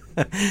 No.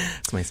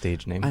 It's my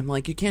stage name. I'm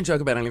like, you can't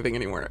joke about anything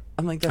anymore.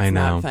 I'm like, that's I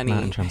know, not funny.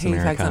 not in Trump's Hey,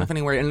 America. fag's not a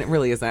funny word, and it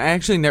really isn't. I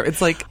actually never.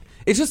 It's like,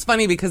 it's just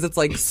funny because it's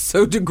like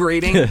so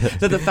degrading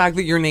that the fact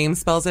that your name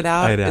spells it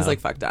out is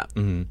like fucked up.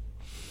 Mm-hmm.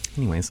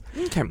 Anyways.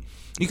 Okay.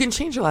 You can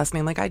change your last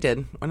name like I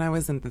did when I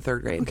was in the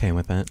 3rd grade. Okay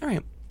with it. All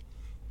right.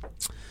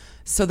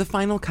 So the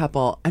final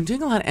couple, I'm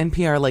doing a lot of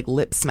NPR like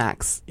lip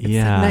smacks. It's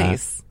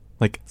nice.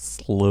 Like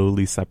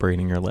slowly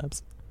separating your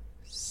lips.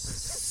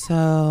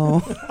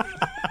 So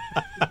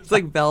it's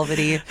like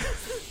velvety.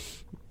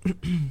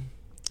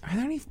 Are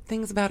there any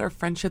things about our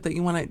friendship that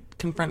you want to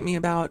confront me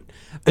about?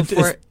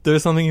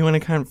 There's something you want to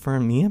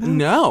confront me about?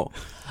 No.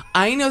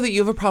 I know that you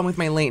have a problem with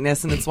my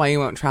lateness, and it's why you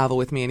won't travel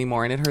with me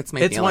anymore, and it hurts my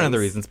feelings. It's one of the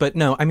reasons, but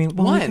no, I mean...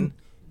 Well,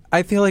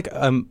 I feel like,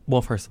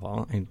 well, first of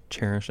all, I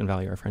cherish and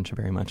value our friendship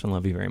very much and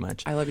love you very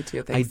much. I love you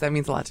too. Thanks. That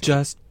means a lot to me.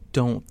 Just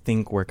don't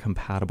think we're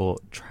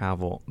compatible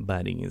travel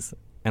buddies.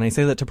 And I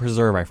say that to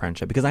preserve our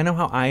friendship, because I know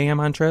how I am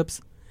on trips,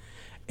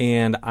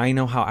 and I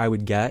know how I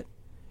would get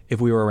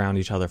if we were around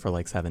each other for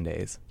like 7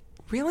 days.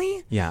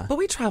 Really? Yeah. But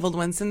we traveled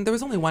once, and there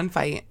was only one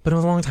fight. But it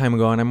was a long time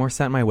ago, and I'm more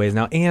set in my ways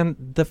now. And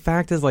the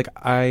fact is, like,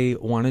 I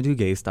want to do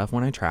gay stuff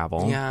when I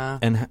travel. Yeah.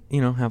 And, you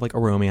know, have, like, a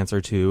romance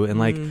or two. And,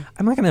 like,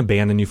 I'm not going to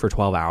abandon you for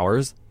 12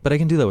 hours, but I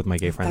can do that with my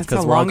gay friends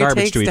because we're all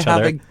garbage to each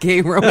other. Have a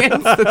gay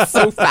romance that's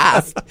so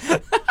fast.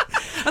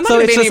 I'm not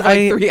going to abandon you for,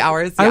 like, 3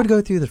 hours. Yeah. I would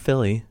go through the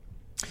Philly.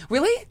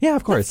 Really? Yeah,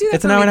 of course.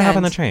 It's an hour and a half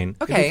on the train.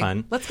 Okay. It'd be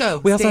fun. Let's go.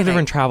 We also have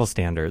different travel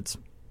standards.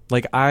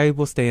 Like, I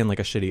will stay in, like,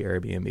 a shitty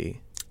Airbnb.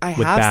 I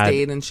have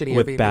stayed in shitty Airbnbs.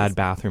 With bad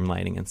bathroom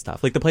lighting and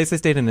stuff. Like the place I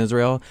stayed in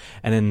Israel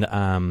and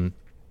in,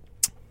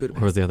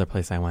 where was the other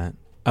place I went?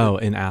 Oh,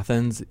 in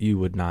Athens, you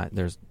would not,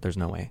 there's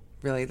no way.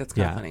 Really? That's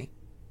kind of funny.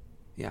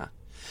 Yeah.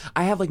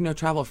 I have like no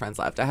travel friends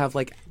left. I have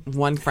like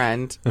one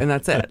friend and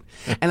that's it.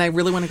 And I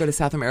really want to go to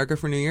South America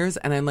for New Year's,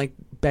 and I'm like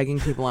begging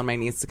people on my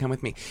knees to come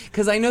with me.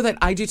 Because I know that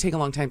I do take a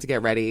long time to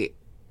get ready.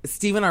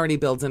 Steven already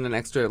builds in an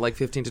extra like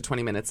 15 to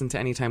 20 minutes into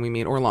any time we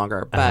meet or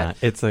longer. But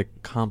it's a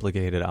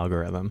complicated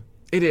algorithm.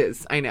 It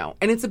is, I know.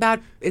 And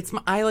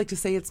I like to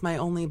say it's my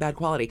only bad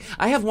quality.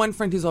 I have one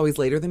friend who's always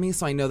later than me,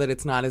 so I know that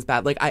it's not as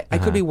bad. Like, I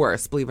could be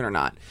worse, believe it or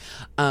not.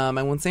 I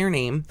won't say her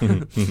name,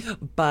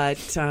 but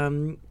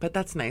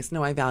that's nice.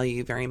 No, I value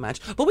you very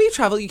much. But we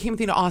travel. You came with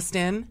me to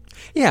Austin.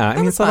 Yeah,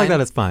 I mean, stuff like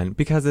that is fun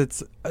because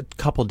it's a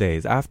couple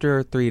days.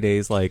 After 3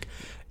 days, like,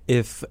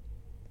 if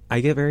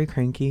I get very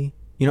cranky,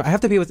 you know, I have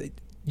to be with...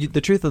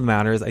 The truth of the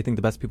matter is I think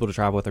the best people to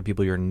travel with are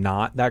people you're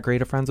not that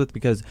great of friends with,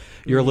 because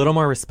you're a little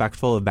more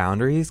respectful of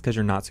boundaries because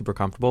you're not super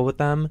comfortable with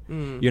them.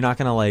 You're not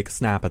going to like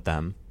snap at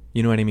them.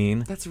 You know what I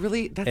mean? Is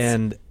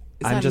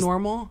that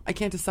normal? I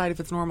can't decide if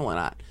it's normal or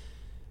not.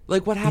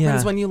 Like what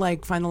happens when you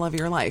like find the love of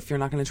your life? You're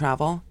not going to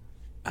travel?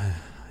 I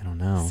don't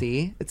know.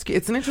 See? It's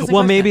an interesting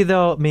Well,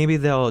 question. maybe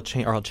they'll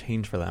change, or I'll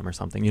change for them or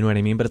something. You know what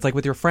I mean? But it's like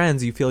with your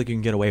friends, you feel like you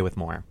can get away with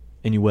more,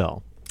 and you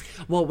will.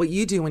 Well, what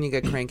you do when you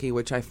get cranky,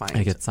 which I find...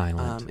 I get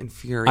silent.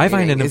 Infuriating. I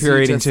find it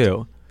infuriating,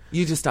 too.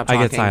 You just stop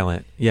talking. I get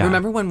silent, yeah.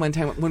 Remember one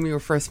time when we were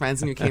first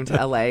friends and you came to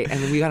L.A.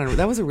 and we got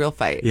that was a real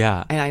fight.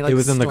 Yeah. And I like it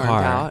was in the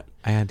car. Out.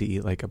 I had to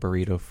eat like a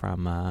burrito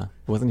from... it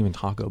wasn't even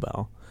Taco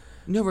Bell.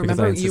 No,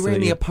 remember you were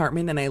in the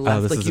apartment and I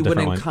left like you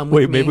wouldn't come with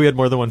me. Wait, maybe we had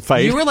more than one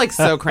fight. You were like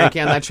so cranky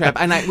on that trip.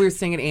 And we were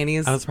staying at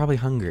Annie's. I was probably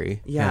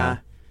hungry. Yeah.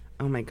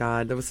 Oh my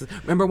God.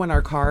 Remember when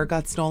our car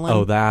got stolen?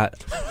 Oh, that...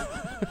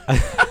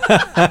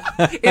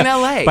 in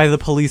LA by the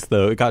police,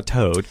 though. It got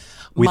towed.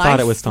 We thought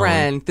it was stolen. My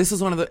friend, this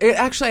was one of the...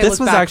 I look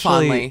back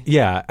fondly.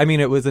 Yeah, I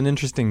mean, it was an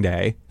interesting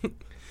day.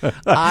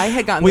 I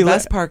had gotten the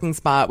best parking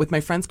spot with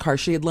my friend's car.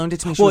 She had loaned it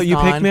to me. She was you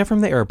gone. picked me up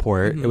from the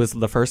airport. It was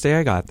the first day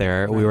I got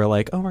there. Right. We were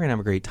like, oh, we're going to have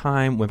a great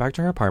time. Went back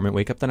to her apartment,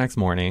 wake up the next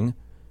morning,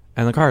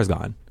 and the car is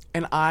gone.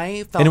 And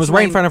I fell... And it was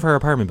right in front of her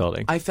apartment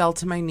building. I fell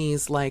to my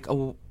knees like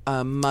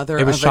a mother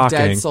of shocking.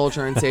 A dead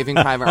soldier in Saving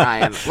Private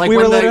Ryan. Like we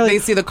when they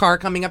see the car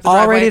coming up the all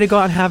driveway. Ready to go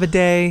out and have a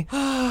day.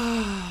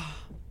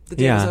 The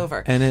day was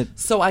over. And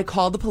so I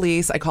called the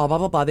police. I called blah,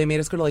 blah, blah. They made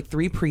us go to like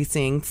 3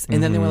 precincts.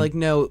 And then they were like,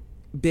 no,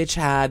 bitch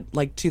had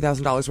like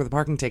 $2,000 worth of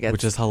parking tickets.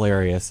 Which is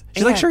hilarious.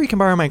 She's like, sure, you can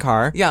borrow my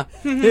car. Yeah.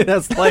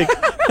 That's like...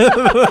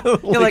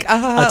 You're like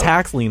a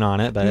tax lien on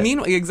it, but...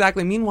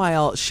 Exactly.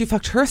 Meanwhile, she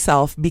fucked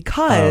herself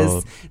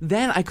because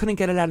then I couldn't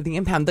get it out of the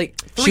impound. Like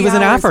 3 She was hours.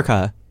 in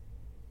Africa.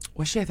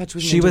 Was she? I thought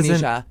she was in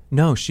Indonesia.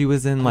 She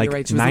was in like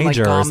right.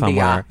 Niger or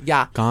somewhere.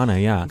 Yeah. Ghana,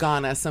 yeah.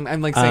 Ghana.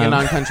 I'm like saying a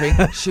non-country.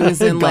 She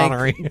was in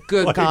like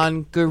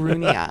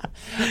Garunia.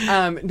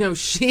 No,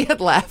 she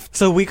had left.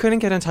 So we couldn't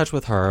get in touch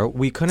with her.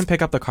 We couldn't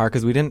pick up the car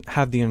because we didn't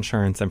have the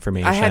insurance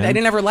information. I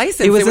didn't have her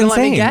license. It was they insane.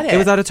 Let me get it. It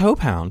was at a tow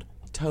pound.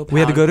 Toe-pound. We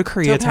had to go to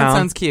Koreatown. Toe-pound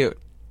sounds cute.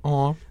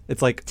 Aw.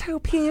 It's like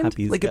Toe-pound.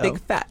 Like a big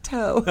fat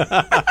toe.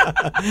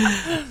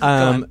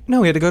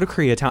 No, we had to go to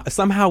Koreatown.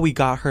 Somehow we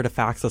got her to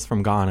fax us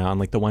from Ghana on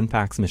like the one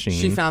fax machine.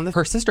 She found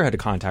her sister had to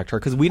contact her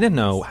because we didn't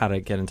know how to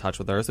get in touch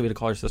with her. So we had to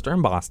call her sister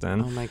in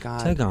Boston. Oh my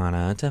God. To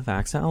Ghana to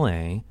fax to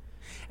LA.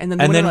 And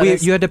then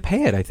you had to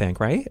pay it, I think,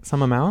 right?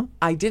 Some amount?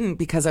 I didn't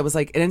because I was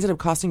like, it ended up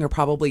costing her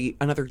probably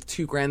another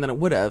 $2,000 than it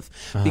would have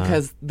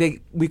because we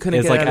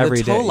couldn't get it out of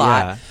the tow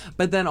lot. Yeah.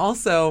 But then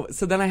also,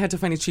 so then I had to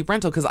find a cheap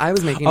rental because I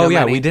was making no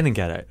money. We didn't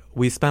get it.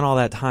 We spent all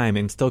that time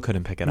and still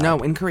couldn't pick it up. No,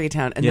 in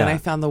Koreatown. And then I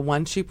found the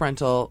one cheap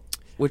rental,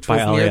 which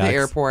was near the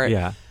airport.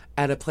 Yeah.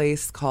 At a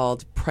place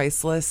called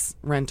Priceless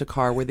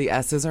Rent-A-Car where the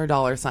S's are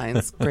dollar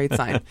signs. Great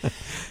sign.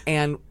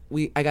 And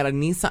I got a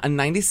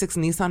 96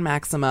 Nissan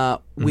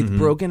Maxima with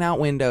broken out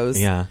windows.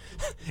 Yeah.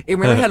 It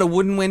really had a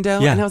wooden window.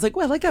 Yeah. And I was like,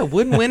 well, I like a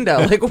wooden window.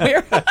 Like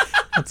where?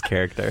 That's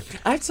character.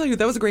 I have to tell you,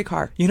 that was a great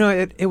car. You know,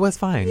 it was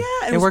fine.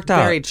 Yeah. It worked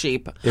out. Very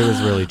cheap. It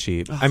was really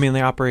cheap. I mean,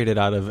 they operated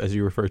out of, as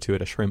you refer to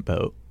it, a shrimp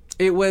boat.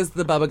 It was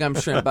the Bubblegum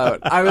Shrimp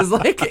Boat. I was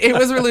like, it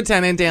was where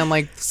Lieutenant Dan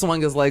like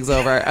swung his legs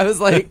over. I was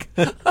like,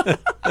 a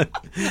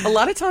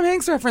lot of Tom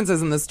Hanks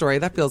references in this story.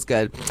 That feels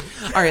good.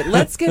 All right,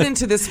 let's get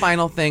into this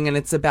final thing, and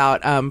it's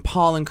about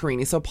Paul and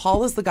Karini. So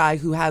Paul is the guy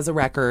who has a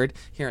record.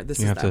 Here, this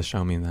is You have to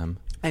show me them.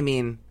 I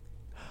mean,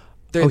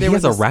 he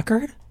has a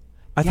record?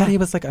 I thought he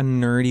was like a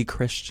nerdy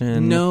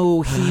Christian.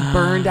 No, he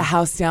burned a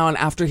house down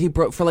after he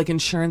broke for like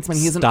insurance money.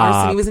 He's an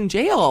arson. He was in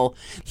jail.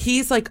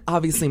 He's like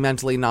obviously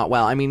mentally not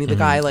well. I mean, the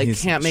guy like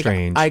can't make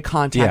eye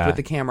contact with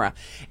the camera.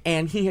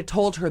 And he had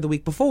told her the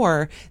week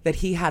before that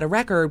he had a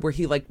record where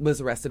he like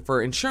was arrested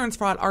for insurance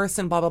fraud,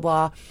 arson, blah, blah,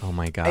 blah. Oh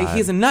my God.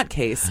 He's a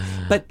nutcase,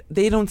 but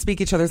they don't speak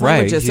each other's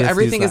languages. So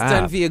everything is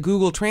done via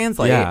Google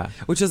Translate,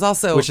 which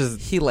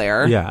is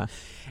hilarious. Yeah.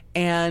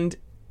 And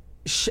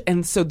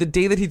so the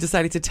day that he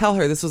decided to tell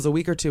her, this was a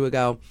week or two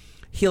ago,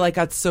 he like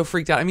got so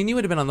freaked out. I mean, you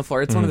would have been on the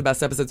floor. It's one of the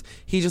best episodes.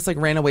 He just like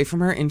ran away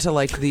from her into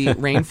like the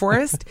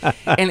rainforest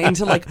and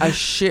into like a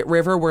shit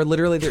river where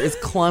literally there is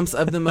clumps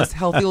of the most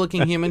healthy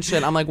looking human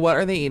shit. I'm like, what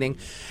are they eating?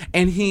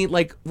 And he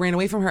like ran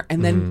away from her.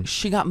 And then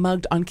she got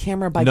mugged on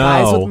camera by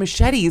guys with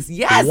machetes.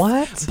 Yes.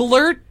 What?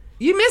 Blurt.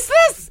 You missed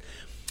this?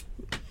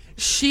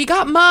 She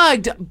got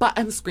mugged, but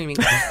I'm screaming.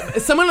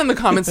 Someone in the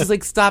comments was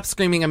like, stop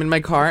screaming, I'm in my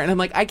car. And I'm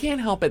like, I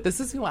can't help it. This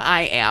is who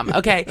I am.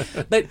 Okay.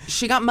 But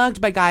she got mugged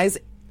by guys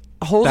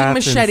holding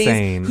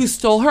machetes who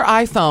stole her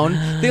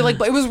iPhone. They like,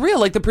 it was real.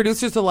 Like the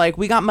producers are like,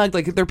 we got mugged.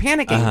 Like they're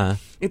panicking.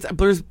 It's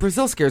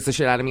Brazil scares the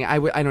shit out of me.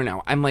 I don't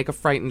know. I'm like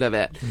frightened of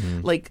it.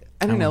 Like,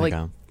 I don't know,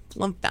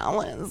 like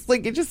balance.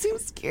 Like it just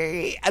seems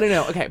scary. I don't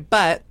know. Okay.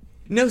 But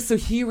no, so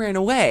he ran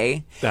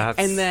away.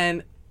 And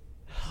then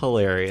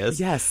hilarious.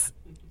 Yes.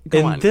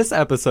 In this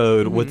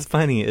episode, what's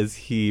funny is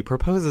he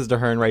proposes to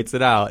her and writes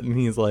it out, and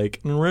he's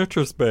like, in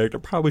retrospect, I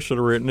probably should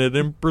have written it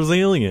in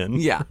Brazilian.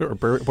 Yeah. Or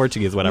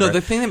Portuguese, whatever. No,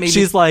 the thing that made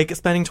She's like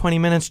spending 20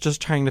 minutes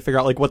just trying to figure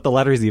out like what the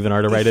letters even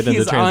are to write it and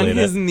to translate it. He's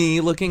on his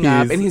knee looking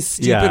up in his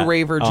stupid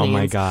raver jeans. Oh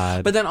my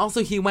God. But then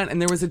also he went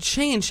and there was a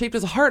chain shaped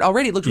as a heart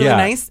already. It looked really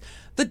nice.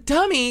 The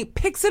dummy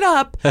picks it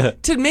up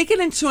to make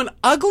it into an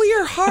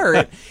uglier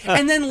heart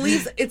and then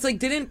leaves. It's like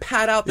didn't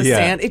pat out the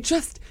sand. It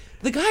just...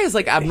 The guy is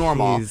like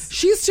abnormal.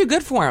 She's too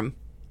good for him.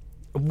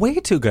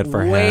 Way too good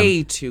for him.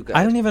 Way too good.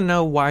 I don't even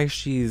know why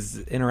she's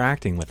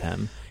interacting with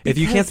him. If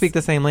you can't speak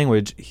the same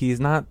language,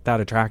 he's not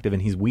that attractive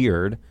and he's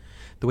weird.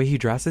 The way he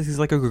dresses, he's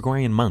like a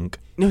Gregorian monk.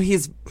 No,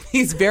 he's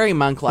very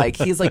monk-like.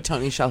 He's like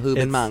Tony Shalhoub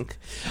and monk.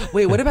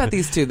 Wait, what about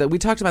these two? That we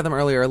talked about them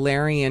earlier,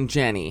 Larry and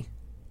Jenny.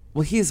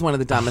 Well, he's one of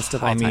the dumbest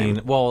of all time. I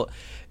mean, well...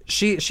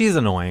 She's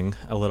annoying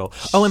a little.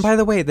 Oh, and by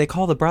the way, they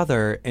call the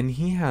brother, and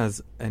he has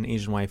an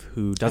Asian wife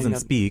who doesn't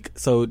speak.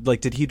 So,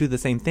 like, did he do the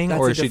same thing,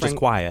 or is she just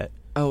quiet?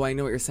 Oh, I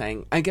know what you're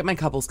saying. I get my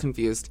couples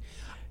confused.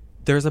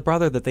 There's a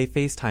brother that they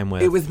FaceTime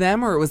with. It was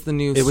them, or it was the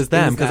news? It was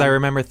them, because I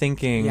remember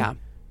thinking, and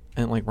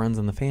it, like, runs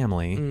in the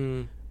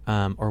family.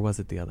 Or was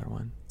it the other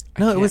one?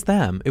 No, it was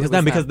them. It was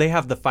them because they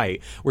have the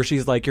fight where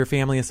she's like, your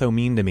family is so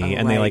mean to me,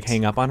 and they, like,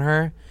 hang up on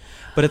her.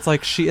 But it's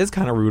like, she is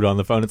kind of rude on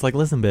the phone. It's like,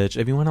 listen, bitch,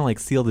 if you want to, like,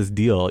 seal this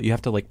deal, you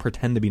have to, like,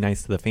 pretend to be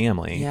nice to the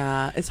family.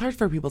 Yeah, it's hard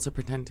for people to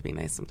pretend to be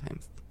nice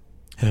sometimes.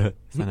 Is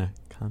that a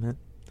comment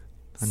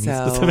on me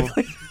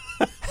specifically?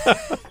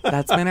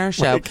 That's been our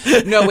show.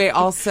 No, wait,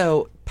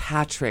 also,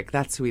 Patrick,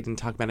 that's who we didn't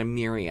talk about, and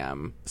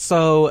Miriam.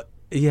 So...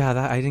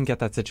 Yeah, I didn't get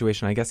that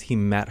situation. I guess he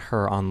met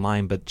her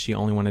online, but she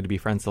only wanted to be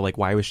friends. So, like,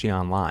 why was she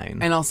online?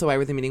 And also, why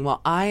were they meeting?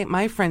 Well,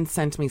 my friend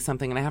sent me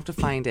something, and I have to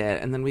find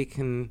it, and then we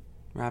can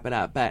wrap it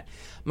up. But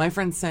my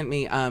friend sent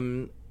me, I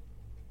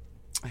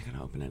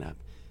gotta open it up.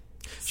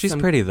 She's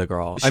pretty, the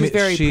girl. She's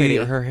very pretty.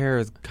 Her hair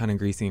is kind of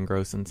greasy and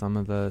gross in some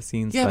of the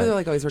scenes. Yeah, but they're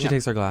like always. She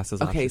takes her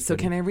glasses off. Okay, so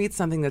can I read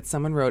something that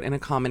someone wrote in a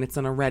comment? It's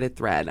on a Reddit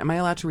thread. Am I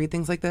allowed to read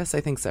things like this?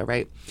 I think so,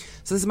 right?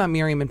 So this is about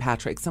Miriam and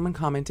Patrick. Someone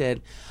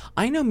commented,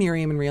 I know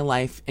Miriam in real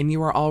life, and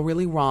you are all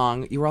really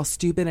wrong. You were all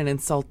stupid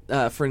and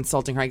for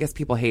insulting her. I guess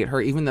people hate her,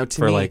 even though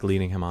to me... For, like,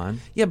 leading him on?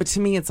 Yeah, but to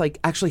me, it's like,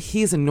 actually,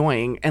 he's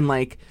annoying and,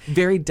 like,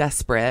 very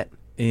desperate.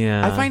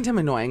 Yeah. I find him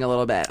annoying a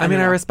little bit. I mean,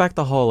 I respect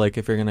the whole, like,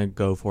 if you're going to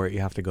go for it,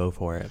 you have to go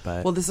for it.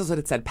 But well, this is what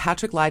it said.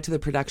 Patrick lied to the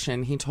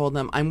production. He told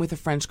them, I'm with a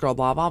French girl,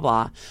 blah, blah,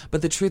 blah.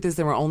 But the truth is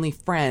they were only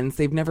friends.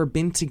 They've never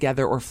been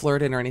together or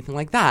flirted or anything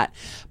like that.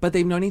 But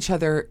they've known each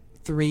other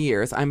 3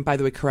 years. I'm, by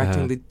the way,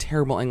 correcting the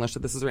terrible English that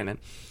this is written in.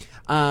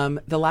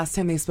 The last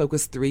time they spoke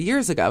was 3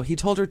 years ago. He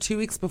told her 2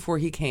 weeks before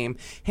he came,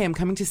 hey, I'm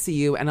coming to see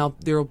you, and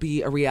there will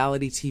be a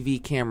reality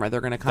TV camera.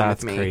 They're going to come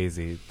with me. That's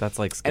crazy. That's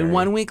like scary. And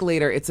 1 week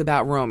later, it's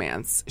about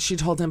romance. She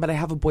told him, but I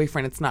have a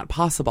boyfriend. It's not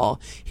possible.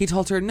 He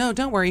told her, no,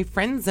 don't worry,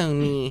 friend zone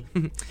me.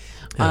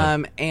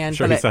 And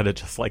sure, he said it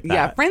just like that.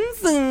 Yeah, friend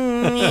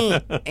zone me.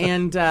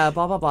 And blah,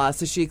 blah, blah.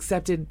 So she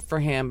accepted for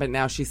him, but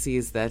now she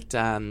sees that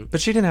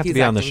but she didn't have to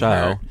be on the show.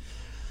 Her.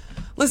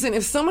 Listen,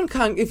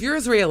 if you're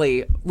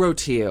Israeli, wrote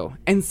to you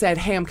and said,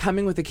 hey, I'm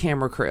coming with a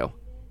camera crew.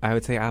 I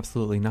would say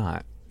absolutely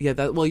not. Yeah,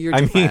 you're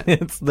different. I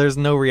mean, there's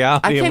no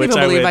reality. I can't even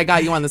believe I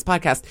got you on this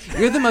podcast.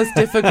 You're the most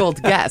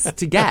difficult guest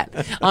to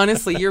get.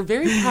 Honestly, you're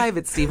very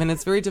private, Stephen.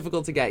 It's very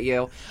difficult to get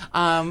you.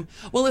 Well,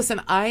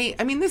 listen, I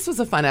mean, this was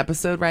a fun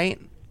episode, right?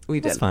 We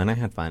did. It was fun. I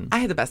had fun. I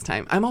had the best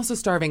time. I'm also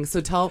starving, so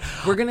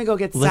we're going to go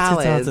get salads. Let's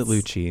get salads at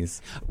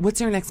Lucci's.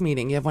 What's your next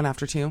meeting? You have one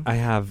after 2? I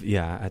have,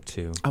 at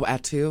 2. Oh,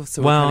 at 2?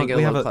 So we're going to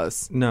get a little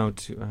close. No,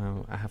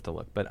 I have to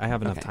look, but I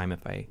have enough time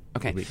if I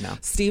leave now.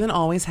 Stephen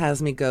always has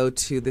me go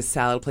to this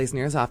salad place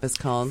near his office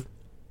called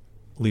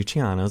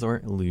Luciano's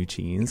or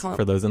Lucci's,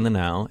 for those in the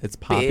know. It's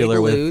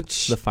popular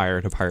with the fire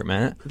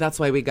department. That's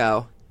why we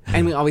go.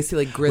 And we always see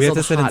like grizzled, we have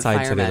to sit inside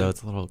firemen. today, though.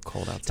 It's a little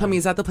cold outside. Tell me,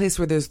 is that the place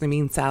where there's the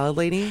mean salad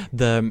lady?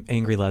 The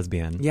angry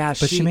lesbian. Yeah,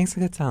 but she makes a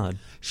good salad.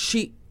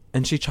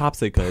 And she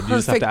chops it good. You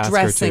just have to ask her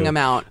to. Dressing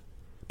amount.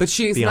 But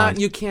she's not,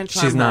 you can't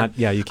charm She's her. not,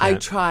 yeah, you can't. I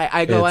try.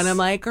 I go and I'm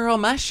like, girl,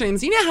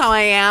 mushrooms, you know how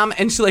I am.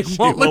 And she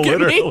won't look at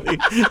me.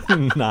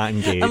 Not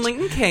engaged. I'm like,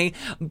 okay.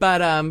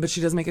 But she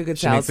does make a good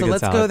salad. So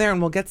let's go there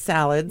and we'll get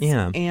salads.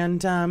 Yeah.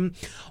 And,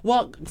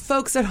 well,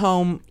 folks at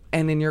home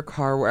and in your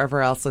car,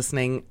 wherever else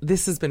listening,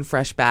 this has been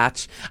Fresh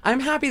Batch.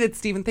 I'm happy that,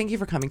 Stephen, thank you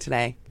for coming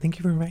today. Thank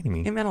you for inviting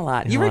me. It meant a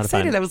lot. You were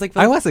excited. I was like,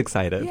 I was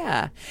excited.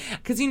 Yeah.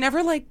 Because you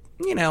never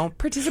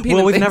participated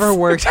Well, in we've things. never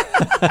worked.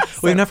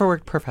 We've never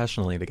worked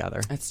professionally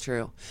together. That's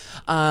true.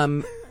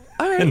 All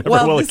right.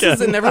 Well, this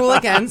is a Never Will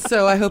Again.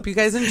 So I hope you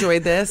guys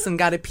enjoyed this and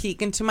got a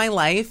peek into my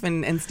life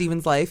and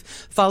Stephen's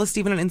life. Follow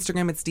Stephen on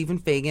Instagram at Stephen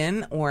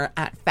Fagan or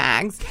at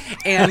Fags.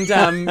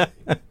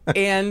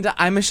 And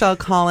I'm Michelle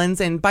Collins.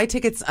 And buy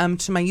tickets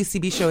to my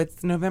UCB show.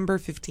 It's November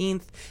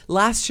 15th.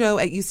 Last show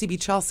at UCB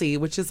Chelsea,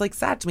 which is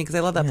sad to me because I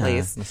love that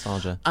place.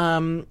 Nostalgia.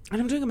 And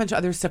I'm doing a bunch of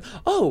other stuff.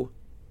 Oh.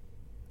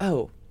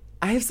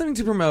 I have something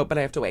to promote, but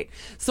I have to wait.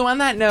 So on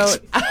that note,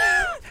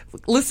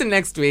 listen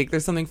next week.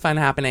 There's something fun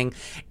happening.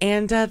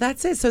 And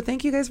that's it. So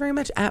thank you guys very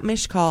much. At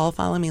Mish Call.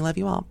 Follow me. Love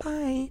you all.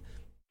 Bye.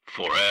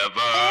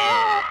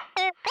 Forever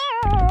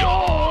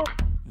Dog.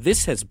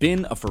 This has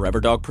been a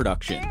Forever Dog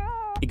production.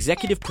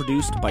 Executive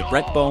produced by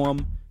Brett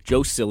Boehm,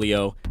 Joe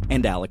Cilio,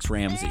 and Alex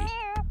Ramsey.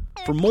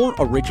 For more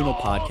original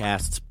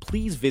podcasts,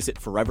 please visit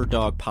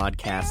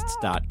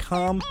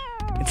foreverdogpodcasts.com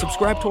and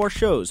subscribe to our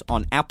shows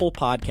on Apple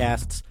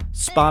Podcasts,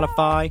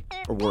 Spotify,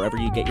 or wherever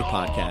you get your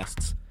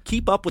podcasts.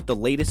 Keep up with the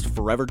latest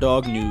Forever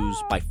Dog news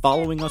by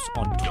following us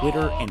on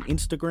Twitter and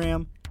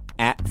Instagram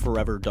at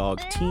Forever Dog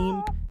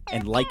Team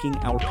and liking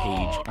our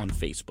page on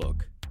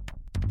Facebook.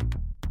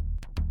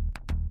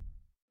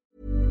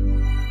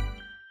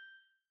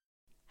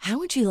 How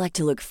would you like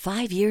to look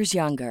 5 years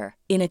younger?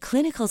 In a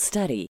clinical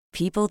study,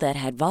 people that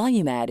had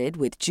volume added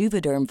with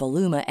Juvederm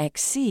Voluma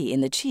XC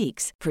in the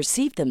cheeks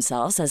perceived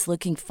themselves as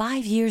looking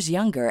 5 years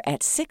younger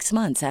at 6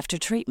 months after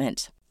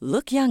treatment.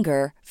 Look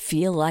younger,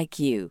 feel like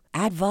you.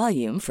 Add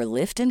volume for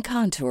lift and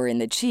contour in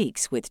the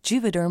cheeks with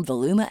Juvederm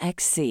Voluma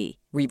XC.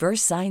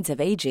 Reverse signs of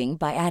aging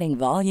by adding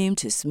volume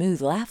to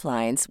smooth laugh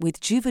lines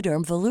with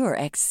Juvederm Volure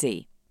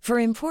XC. For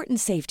important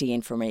safety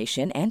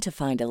information and to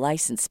find a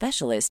licensed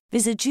specialist,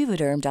 visit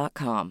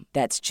Juvederm.com.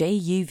 That's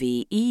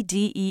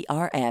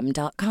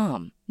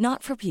JUVEDERM.com.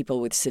 Not for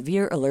people with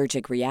severe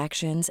allergic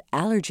reactions,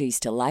 allergies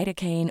to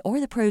lidocaine,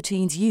 or the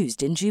proteins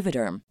used in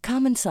Juvederm.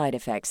 Common side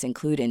effects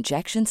include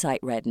injection site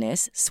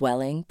redness,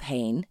 swelling,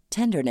 pain,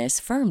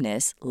 tenderness,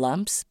 firmness,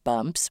 lumps,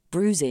 bumps,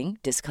 bruising,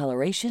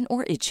 discoloration,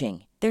 or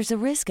itching. There's a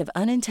risk of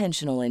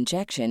unintentional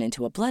injection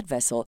into a blood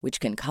vessel, which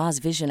can cause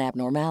vision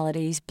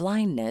abnormalities,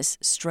 blindness,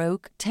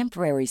 stroke,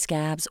 temporary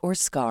scabs, or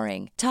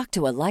scarring. Talk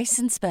to a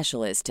licensed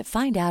specialist to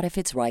find out if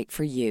it's right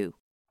for you.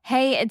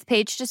 Hey, it's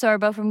Paige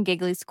DeSorbo from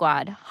Giggly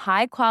Squad.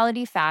 High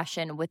quality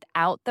fashion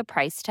without the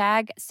price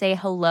tag. Say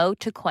hello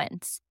to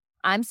Quince.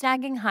 I'm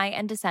snagging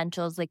high-end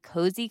essentials like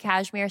cozy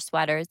cashmere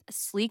sweaters,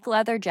 sleek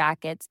leather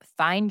jackets,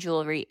 fine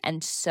jewelry,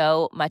 and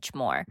so much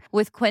more.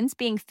 With Quince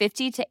being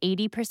 50 to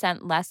 80%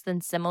 less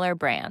than similar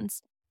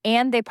brands.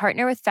 And they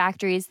partner with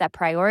factories that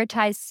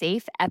prioritize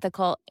safe,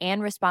 ethical,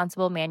 and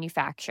responsible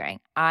manufacturing.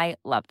 I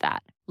love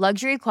that.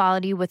 Luxury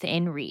quality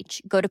within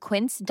reach. Go to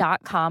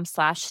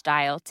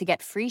quince.com/style to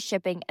get free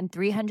shipping and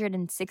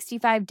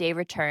 365-day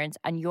returns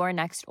on your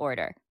next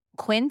order.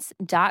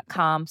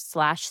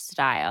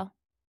 Quince.com/style.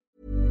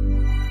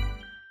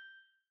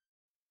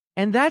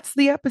 And that's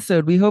the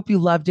episode. We hope you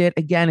loved it.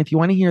 Again, if you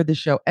want to hear the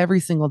show every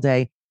single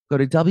day, go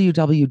to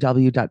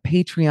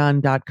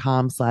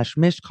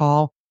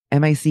www.patreon.com/mishcall,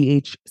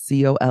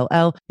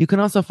 MICHCOLL. You can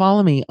also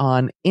follow me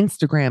on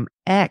Instagram,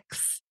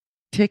 X,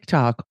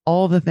 TikTok,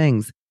 all the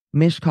things.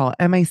 Mishcall,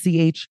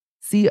 MICHCOLL.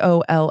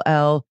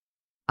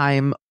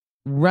 I'm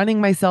running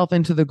myself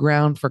into the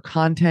ground for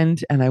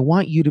content, and I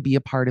want you to be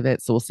a part of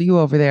it. So we'll see you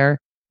over there.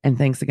 And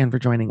thanks again for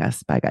joining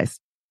us. Bye, guys.